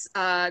 Labs,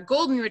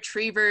 Golden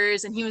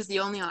Retrievers, and he was the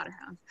only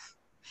Otterhound.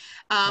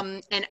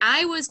 And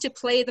I was to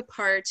play the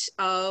part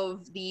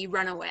of the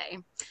runaway.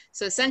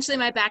 So essentially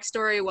my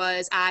backstory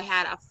was I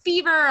had a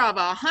fever of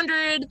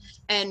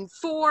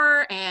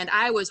 104 and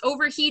I was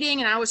overheating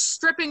and I was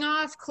stripping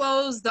off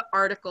clothes, the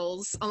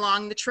articles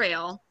along the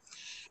trail.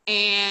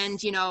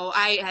 And, you know,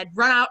 I had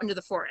run out into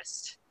the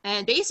forest.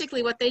 And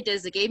basically what they did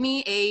is they gave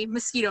me a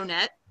mosquito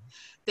net.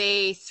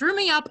 They threw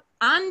me up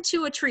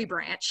onto a tree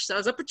branch. So I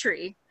was up a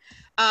tree.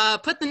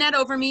 Put the net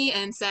over me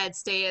and said,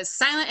 stay as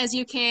silent as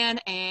you can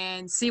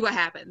and see what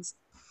happens.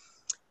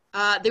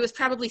 There was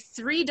probably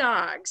 3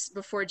 dogs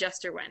before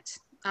Jester went.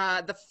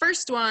 The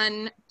first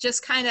one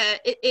just kind of,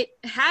 it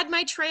had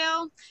my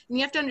trail. And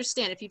you have to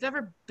understand, if you've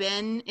ever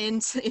been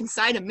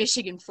inside a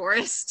Michigan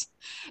forest,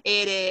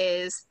 it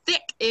is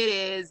thick, it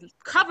is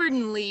covered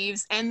in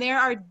leaves, and there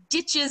are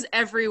ditches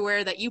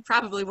everywhere that you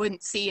probably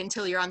wouldn't see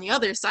until you're on the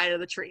other side of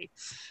the tree.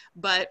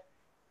 But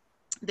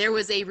there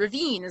was a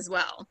ravine as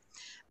well.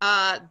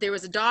 There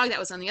was a dog that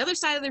was on the other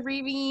side of the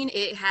ravine.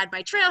 It had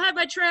my trail,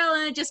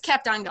 and it just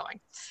kept on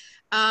going.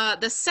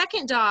 The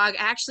second dog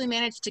actually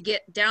managed to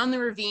get down the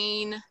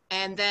ravine,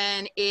 and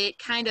then it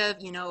kind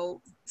of, you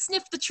know,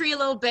 sniffed the tree a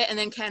little bit and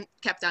then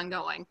kept on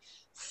going.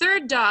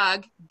 Third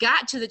dog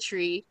got to the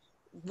tree,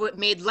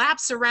 made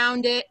laps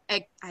around it,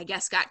 I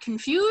guess got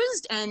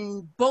confused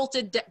and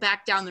bolted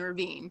back down the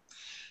ravine.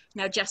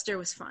 Now, Jester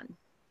was fun,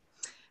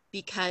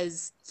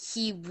 because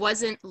he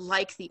wasn't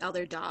like the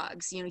other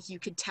dogs. You know, you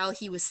could tell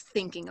he was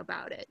thinking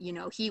about it. You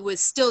know, he was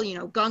still, you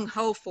know,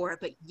 gung-ho for it,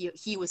 but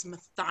he was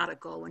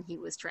methodical when he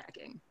was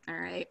tracking, all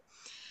right?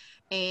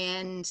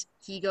 And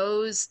he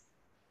goes,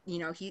 you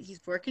know, he's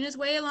working his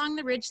way along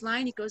the ridge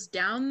line. He goes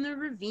down the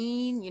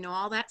ravine, you know,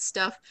 all that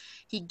stuff.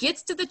 He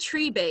gets to the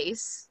tree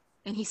base,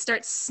 and he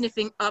starts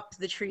sniffing up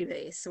the tree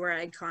base where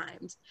I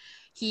climbed.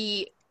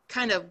 He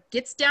kind of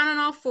gets down on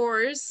all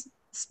fours,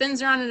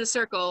 spins around in a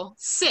circle,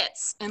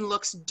 sits, and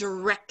looks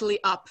directly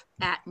up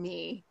at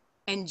me.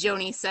 And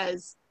Joni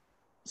says,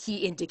 he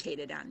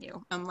indicated on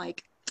you. I'm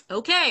like,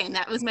 okay. And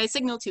that was my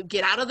signal to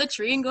get out of the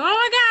tree and go, oh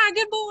my God,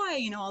 good boy,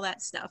 you know, all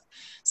that stuff.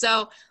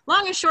 So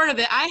long and short of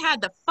it, I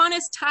had the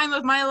funnest time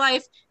of my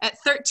life at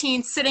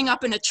 13, sitting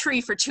up in a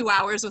tree for 2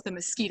 hours with a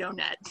mosquito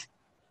net.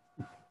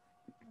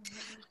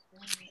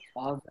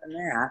 All done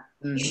that.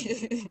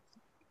 Mm.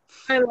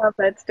 I love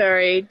that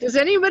story. Does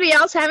anybody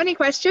else have any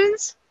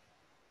questions?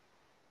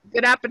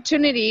 Good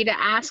opportunity to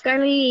ask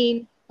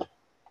Eileen.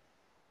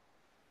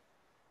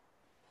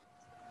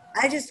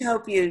 I just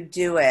hope you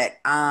do it.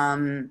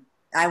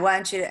 I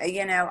want you to,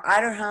 you know,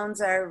 Otterhounds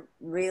are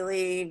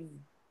really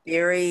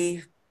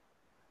very,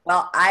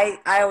 well, I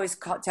always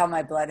tell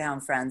my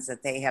bloodhound friends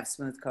that they have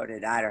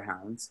smooth-coated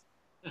Otterhounds.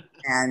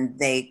 And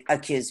they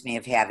accuse me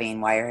of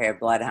having wire-haired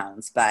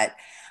bloodhounds. But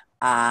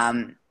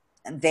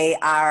they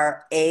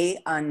are A,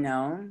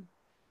 unknown,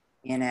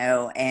 you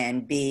know,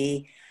 and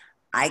B,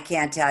 I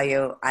can't tell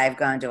you, I've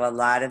gone to a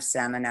lot of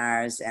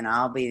seminars and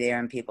I'll be there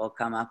and people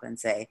come up and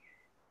say,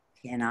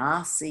 can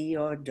I see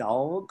your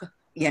dog?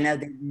 You know,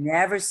 they've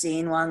never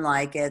seen one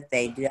like it.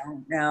 They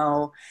don't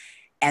know.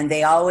 And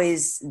they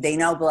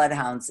know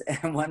bloodhounds.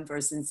 And one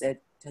person said,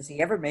 does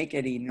he ever make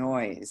any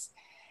noise?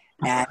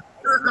 And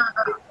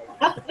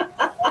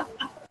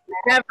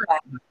Never.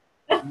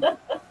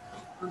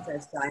 Bloodhounds are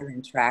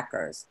silent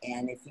trackers.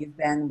 And if you've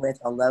been with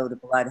a load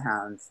of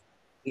bloodhounds,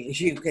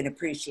 you can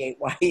appreciate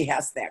why he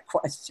asked that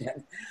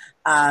question.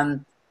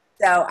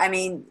 So, I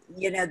mean,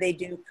 you know, they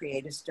do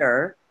create a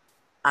stir.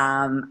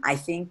 I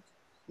think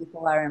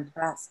people are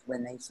impressed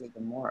when they see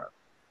them work.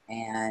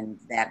 And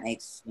that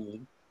makes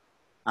me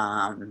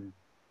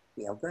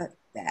feel good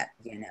that,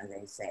 you know,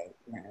 they say,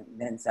 you know,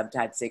 then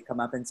sometimes they come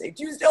up and say,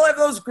 do you still have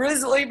those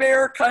grizzly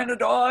bear kind of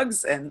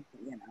dogs? And,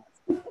 you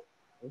know,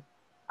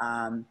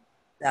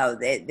 so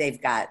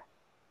they've got,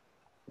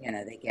 you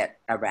know, they get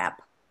a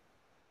rep.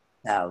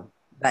 So,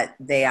 but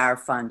they are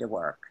fun to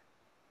work.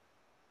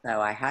 So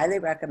I highly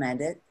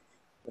recommend it.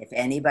 If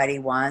anybody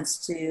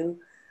wants to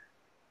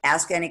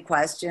ask any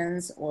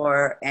questions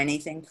or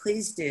anything,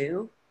 please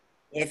do.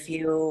 If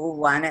you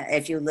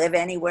live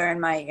anywhere in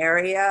my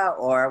area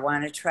or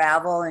want to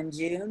travel in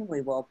June,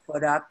 we will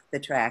put up the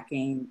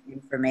tracking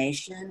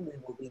information. We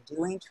will be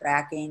doing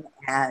tracking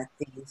at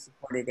the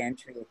supported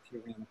entry at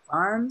Purina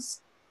Farms.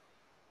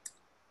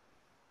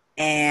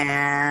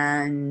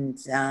 And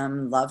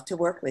love to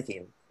work with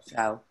you.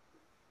 So.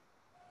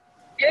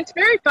 It's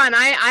very fun.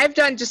 I've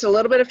done just a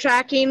little bit of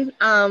tracking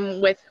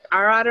with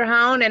our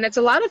Otterhound, and it's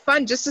a lot of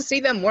fun just to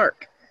see them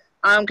work.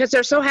 because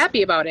they're so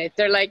happy about it.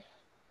 They're like,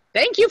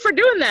 thank you for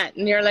doing that.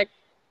 And you're like,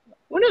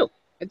 who knew?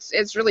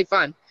 It's really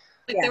fun.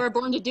 Like they were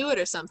born to do it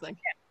or something.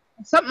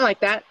 Something like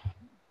that.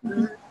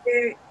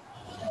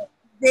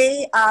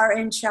 They are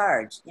in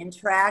charge. In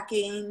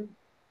tracking,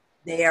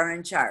 they are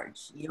in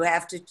charge. You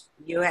have to,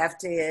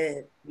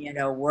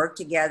 work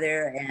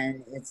together,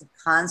 and it's a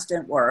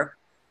constant work,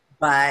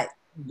 but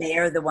they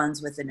are the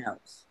ones with the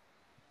nose.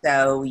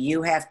 So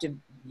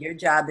your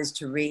job is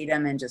to read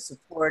them and to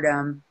support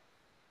them,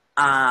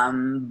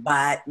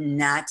 but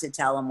not to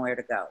tell them where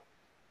to go.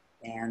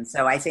 And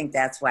so I think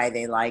that's why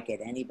they like it.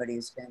 Anybody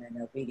who's been in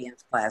an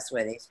obedience class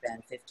where they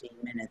spend 15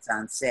 minutes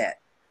on sit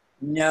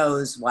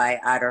knows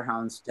why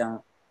Otterhounds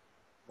don't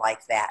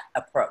like that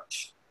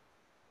approach.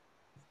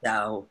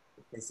 So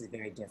this is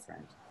very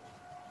different.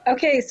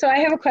 Okay, so I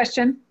have a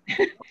question.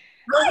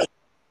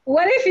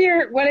 What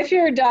if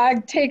your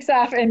dog takes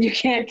off and you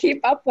can't keep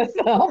up with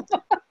them?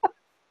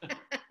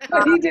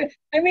 What do you do?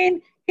 I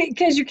mean,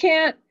 because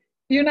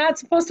you're not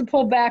supposed to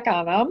pull back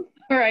on them,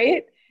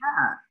 right?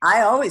 Yeah,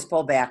 I always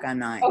pull back on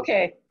mine.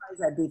 Okay.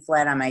 Otherwise I'd be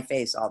flat on my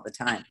face all the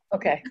time.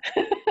 Okay.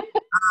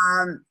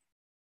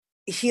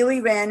 Huey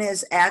ran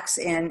his X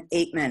in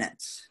 8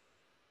 minutes.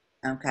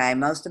 Okay,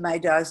 most of my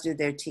dogs do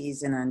their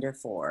T's in under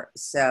 4.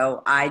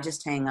 So I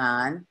just hang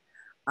on.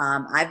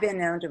 I've been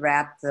known to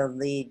wrap the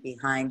lead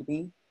behind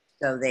me,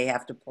 so they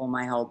have to pull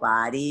my whole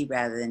body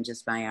rather than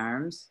just my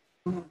arms.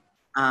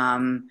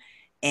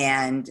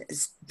 And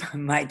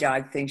my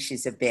dog thinks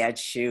she's a bad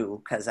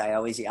shoe because I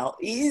always yell,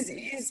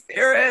 easy,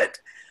 Spirit.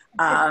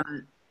 That's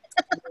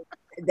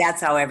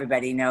how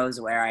everybody knows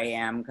where I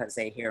am, because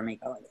they hear me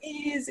going,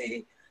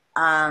 easy.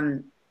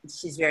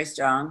 She's very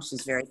strong.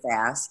 She's very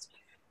fast.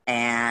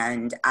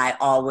 And I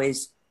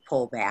always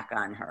pull back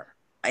on her.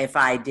 If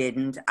I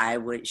didn't,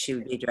 she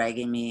would be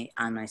dragging me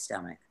on my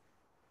stomach.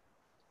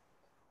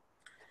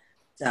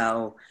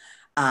 So,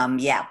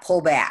 yeah,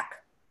 pull back.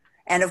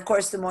 And of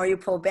course, the more you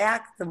pull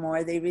back, the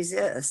more they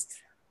resist.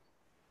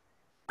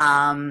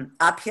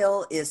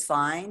 Uphill is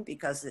fine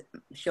because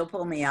she'll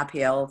pull me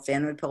uphill.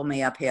 Finn would pull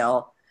me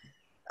uphill.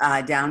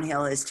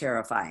 Downhill is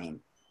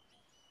terrifying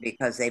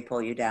because they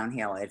pull you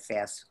downhill at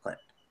fast clip.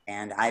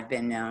 And I've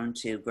been known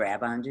to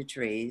grab onto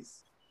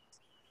trees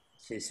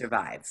to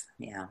survive.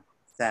 Yeah.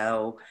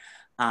 So,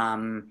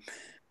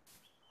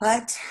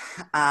 but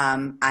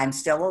I'm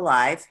still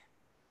alive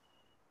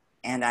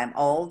and I'm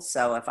old.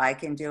 So if I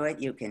can do it,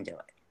 you can do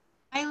it.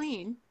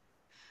 Eileen,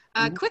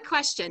 quick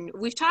question.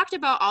 We've talked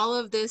about all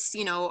of this,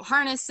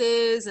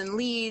 harnesses and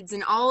leads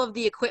and all of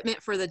the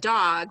equipment for the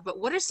dog, but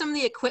what are some of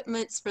the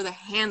equipments for the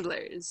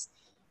handlers?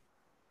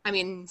 I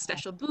mean,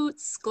 special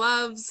boots,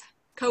 gloves,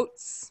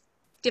 coats,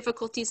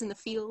 difficulties in the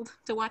field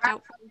to watch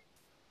out for?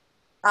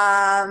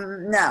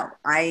 No,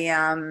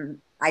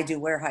 I do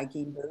wear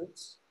hiking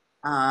boots.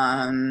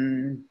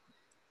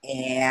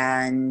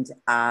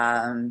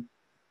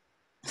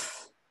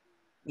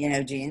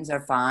 Jeans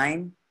are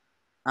fine.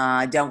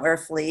 Don't wear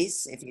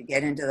fleece. If you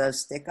get into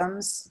those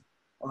stickums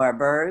or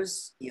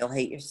burrs, you'll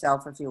hate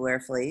yourself if you wear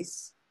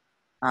fleece.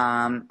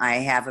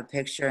 I have a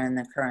picture in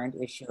the current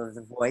issue of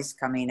The Voice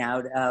coming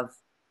out of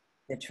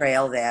the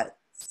trail that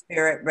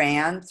Spirit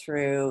ran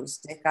through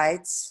stick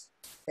tights.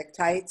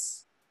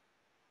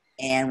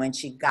 And when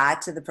she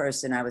got to the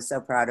person, I was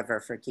so proud of her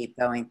for keep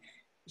going.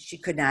 She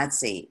could not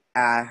see.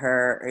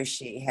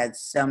 She had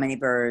so many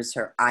burrs.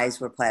 Her eyes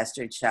were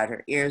plastered shut.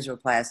 Her ears were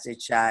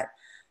plastered shut.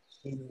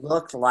 She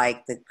looked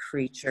like the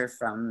creature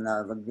from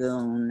the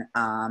lagoon.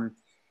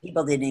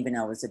 People didn't even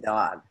know it was a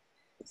dog,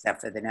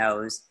 except for the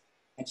nose.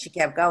 And she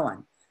kept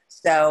going.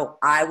 So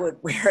I would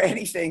wear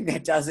anything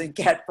that doesn't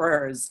get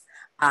burrs.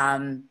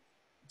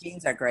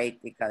 Jeans are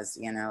great because,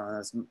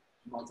 those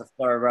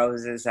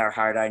multifloroses are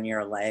hard on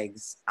your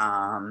legs.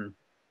 I'm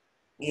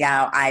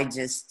not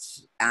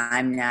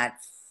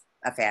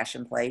a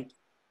fashion plate.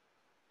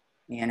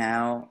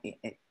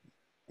 If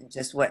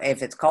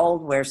it's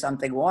cold, wear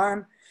something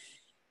warm.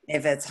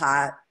 If it's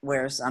hot,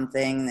 wear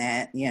something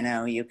that,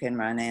 you can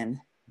run in,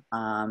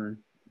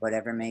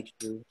 whatever makes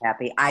you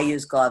happy. I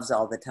use gloves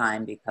all the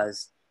time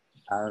because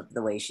of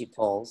the way she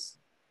pulls,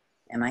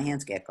 and my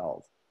hands get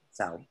cold.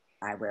 So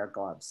I wear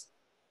gloves.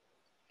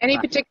 Any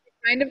particular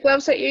kind of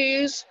gloves that you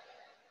use?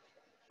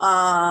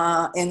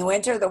 In the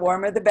winter, the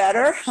warmer the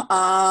better.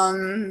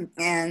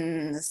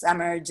 In the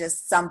summer,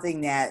 just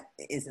something that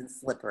isn't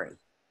slippery.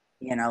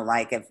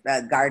 Like if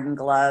garden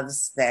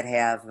gloves that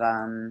have,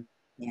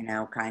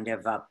 kind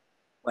of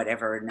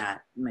whatever,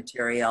 not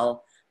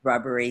material,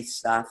 rubbery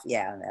stuff.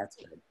 Yeah, that's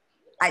good.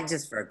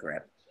 Just for a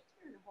grip.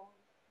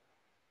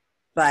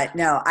 But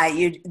no,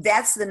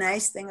 that's the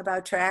nice thing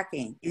about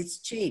tracking. It's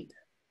cheap.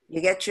 You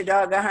get your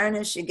dog a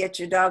harness, you get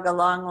your dog a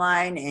long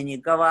line, and you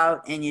go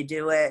out and you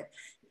do it.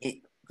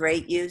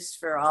 Great use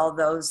for all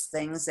those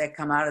things that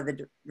come out of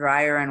the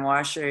dryer and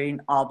washer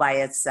all by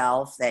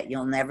itself that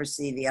you'll never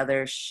see the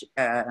other,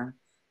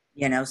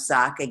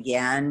 sock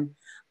again.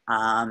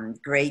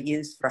 Great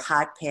use for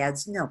hot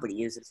pads. Nobody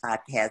uses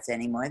hot pads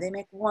anymore. They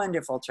make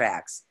wonderful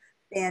tracks.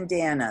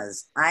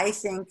 bandanas. I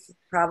think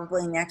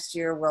probably next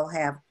year we'll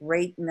have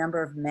great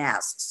number of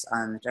masks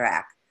on the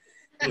track.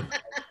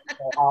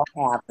 We'll all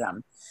have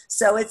them.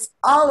 So it's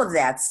all of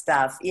that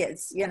stuff.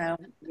 It's, you know,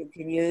 you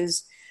can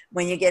use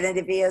when you get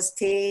into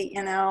VST,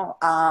 you know,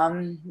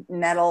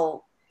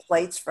 metal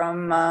plates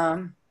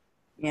from,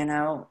 you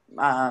know,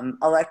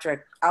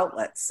 electric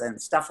outlets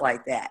and stuff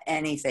like that.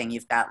 Anything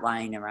you've got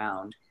lying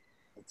around.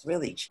 It's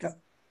really cheap.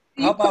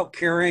 How about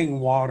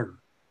carrying water?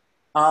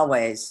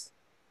 Always.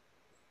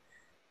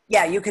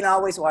 Yeah, you can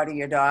always water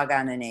your dog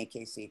on an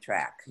AKC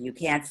track. You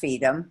can't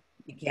feed them.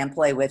 You can't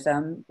play with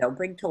them. Don't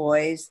bring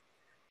toys.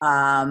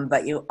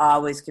 But you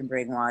always can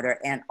bring water,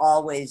 and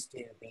always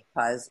do,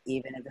 because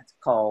even if it's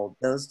cold,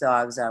 those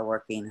dogs are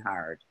working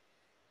hard.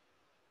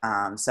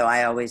 So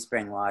I always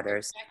bring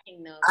waters.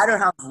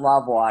 Otterhounds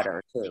love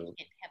water too.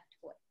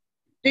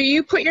 Do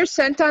you put your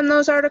scent on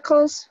those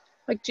articles?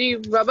 Like, do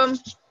you rub them?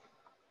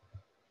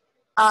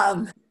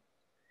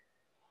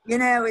 You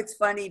know, it's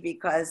funny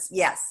because,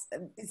 yes,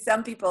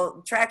 some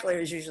people, track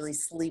layers usually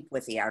sleep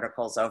with the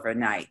articles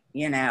overnight.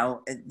 You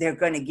know, they're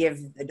going to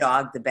give the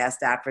dog the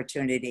best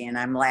opportunity. And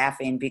I'm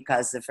laughing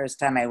because the first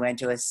time I went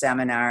to a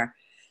seminar,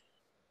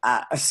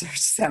 a search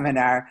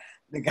seminar,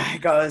 the guy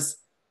goes,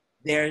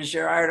 "There's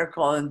your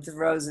article," and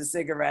throws a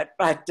cigarette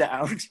butt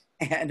down.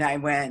 And I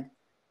went,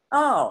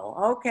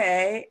 "Oh,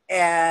 okay."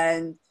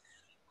 And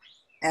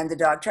the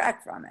dog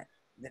tracked from it.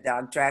 The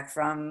dog tracked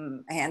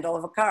from a handle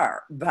of a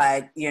car,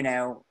 but you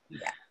know,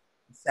 yeah.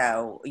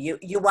 So you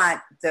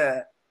want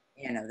the,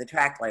 you know, the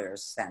track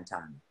layers scent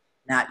on,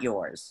 not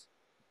yours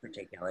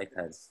particularly,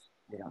 because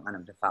you don't want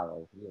them to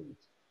follow you.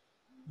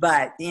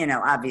 But you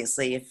know,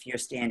 obviously, if you're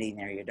standing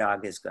there, your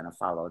dog is going to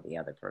follow the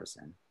other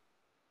person.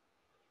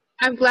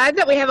 I'm glad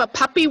that we have a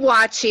puppy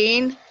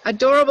watching.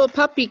 Adorable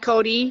puppy,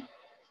 Cody.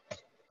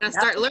 Gotta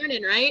start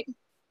learning, right?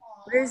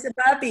 Where's the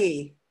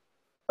puppy?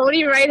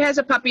 Cody Wright has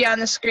a puppy on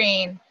the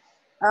screen.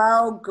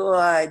 Oh,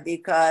 good,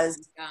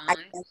 because I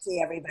can't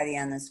see everybody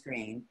on the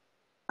screen.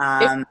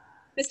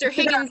 Mr.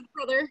 Higgins'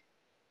 brother.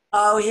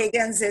 Oh,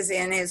 Higgins is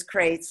in his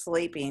crate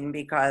sleeping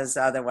because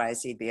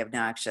otherwise he'd be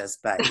obnoxious.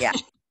 But yeah,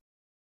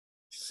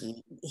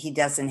 he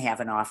doesn't have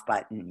an off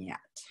button yet.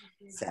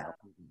 So,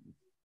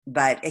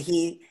 but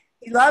he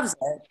loves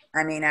it.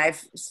 I mean,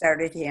 I've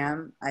started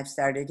him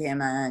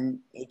on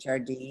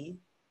HRD.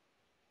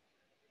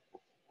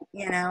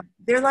 You know,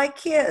 they're like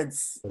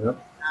kids. Yep.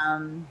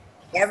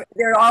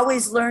 They're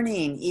always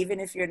learning,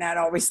 even if you're not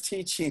always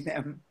teaching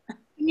them.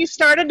 Can you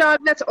start a dog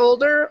that's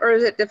older, or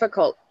is it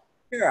difficult?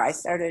 Sure, I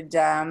started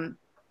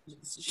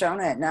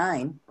Shona at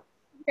 9.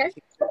 Okay.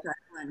 She was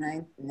at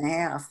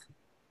 9.5.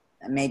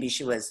 Maybe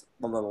she was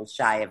a little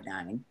shy of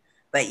 9,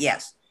 but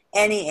yes,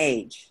 any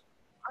age.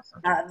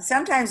 Awesome.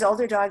 Sometimes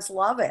older dogs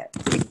love it.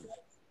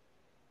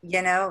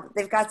 You know,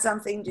 they've got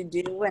something to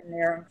do and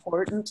they're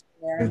important.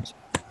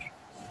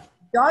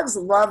 Dogs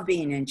love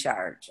being in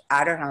charge.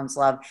 Otterhounds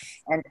love,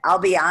 and I'll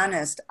be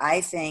honest,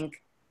 I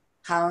think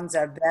hounds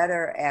are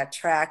better at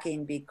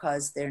tracking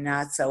because they're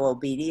not so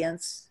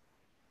obedience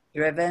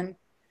driven.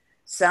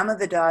 Some of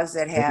the dogs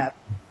that have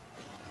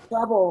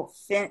trouble,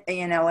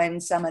 you know, in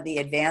some of the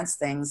advanced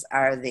things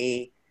are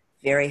the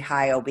very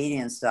high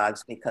obedience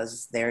dogs,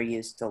 because they're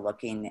used to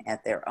looking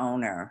at their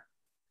owner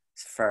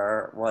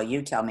for, well,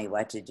 you tell me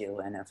what to do.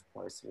 And of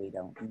course we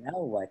don't know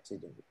what to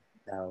do.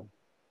 So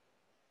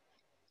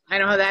I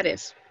know how that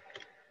is.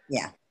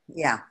 yeah.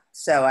 Yeah.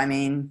 So, I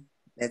mean,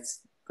 it's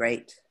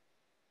great.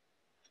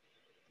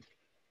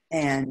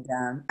 And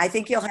I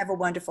think you'll have a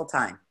wonderful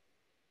time.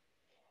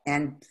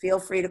 And feel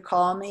free to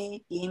call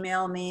me,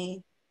 email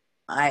me.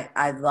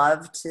 I'd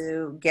love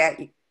to get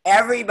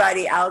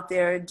everybody out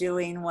there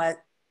doing what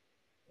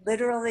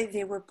literally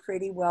they were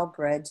pretty well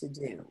bred to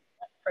do.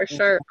 For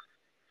sure.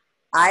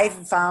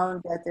 I've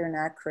found that they're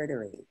not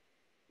crittery.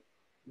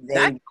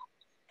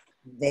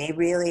 They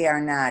really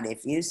are not.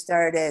 If you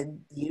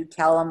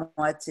tell them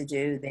what to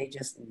do, they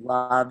just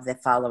love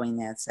following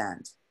that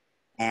scent.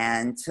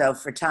 And so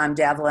for Tom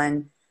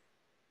Devlin,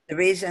 the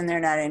reason they're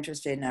not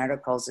interested in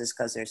articles is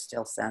because there's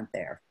still scent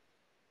there.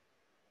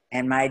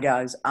 And my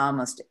dogs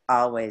almost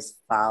always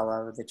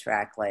follow the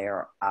track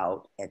layer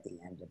out at the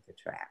end of the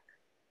track.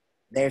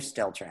 They're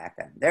still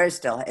tracking. They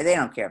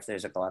don't care if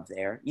there's a glove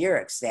there. You're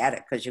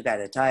ecstatic because you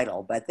got a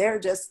title, but they're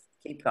just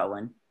keep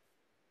going.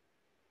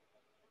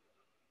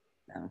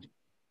 So.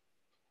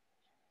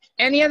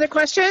 Any other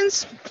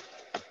questions?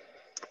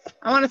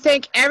 I want to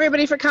thank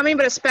everybody for coming,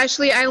 but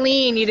especially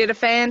Eileen. You did a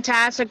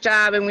fantastic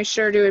job, and we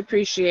sure do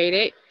appreciate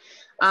it.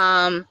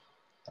 I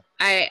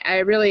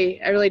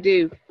really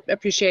do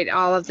appreciate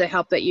all of the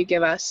help that you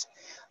give us.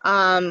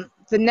 The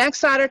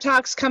next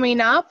OtterTalk's coming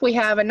up. We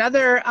have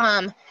another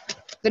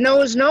the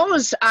Nose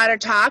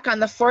OtterTalk on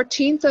the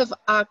 14th of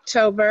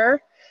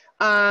October.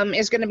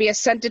 Is going to be a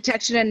scent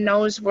detection and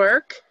nose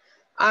work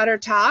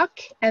OtterTalk.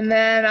 And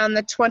then on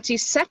the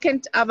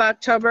 22nd of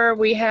October,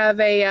 we have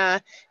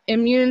a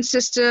immune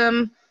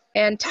system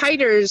and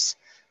titers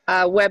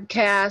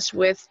webcast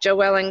with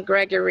Joelle and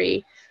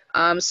Gregory.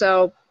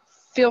 So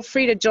feel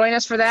free to join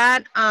us for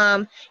that.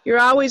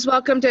 You're always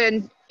welcome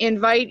to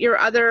invite your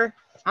other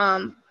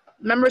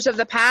members of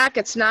the pack.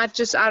 It's not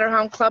just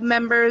Otterhound Club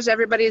members.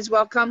 Everybody is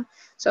welcome.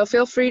 So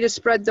feel free to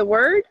spread the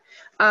word.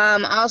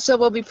 Also,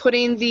 we'll be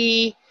putting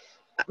the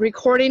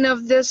recording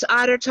of this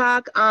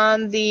OtterTalk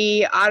on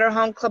the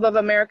Otterhound Club of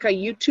America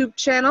YouTube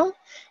channel.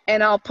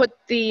 And I'll put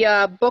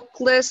the book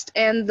list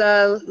and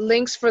the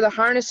links for the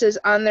harnesses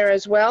on there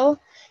as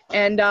well.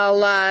 And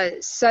I'll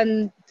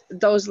send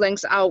those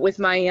links out with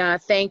my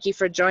thank you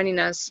for joining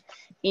us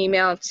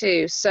email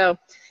too. So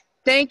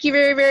thank you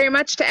very, very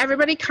much to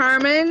everybody.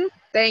 Carmen,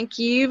 thank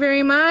you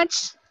very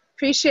much.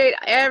 Appreciate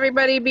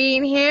everybody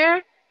being here.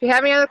 If you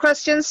have any other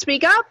questions,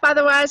 speak up.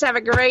 Otherwise, have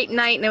a great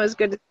night, and it was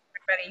good to see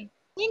everybody.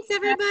 Thanks,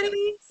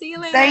 everybody. See you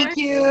later. Thank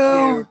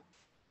you.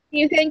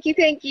 Thank you,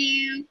 thank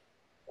you.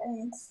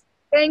 Thanks.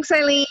 Thanks,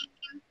 Eileen.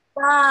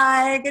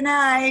 Bye. Good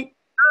night.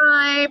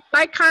 Bye.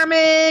 Bye,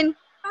 Carmen.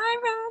 Bye,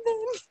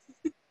 Robin.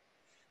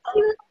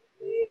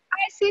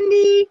 Bye,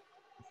 Cindy.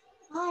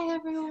 Bye,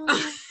 everyone.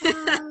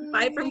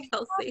 Bye from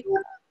Kelsey.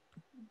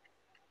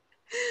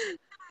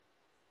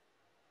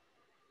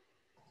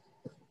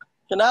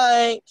 Good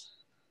night.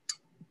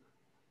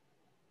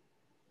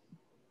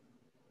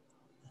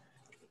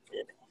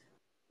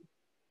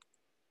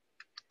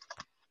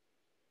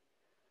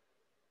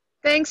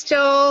 Thanks,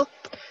 Joel.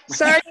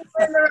 Sorry you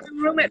were in the wrong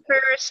room at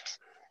first.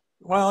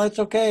 Well, it's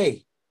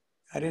okay.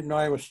 I didn't know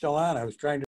I was still on. I was trying to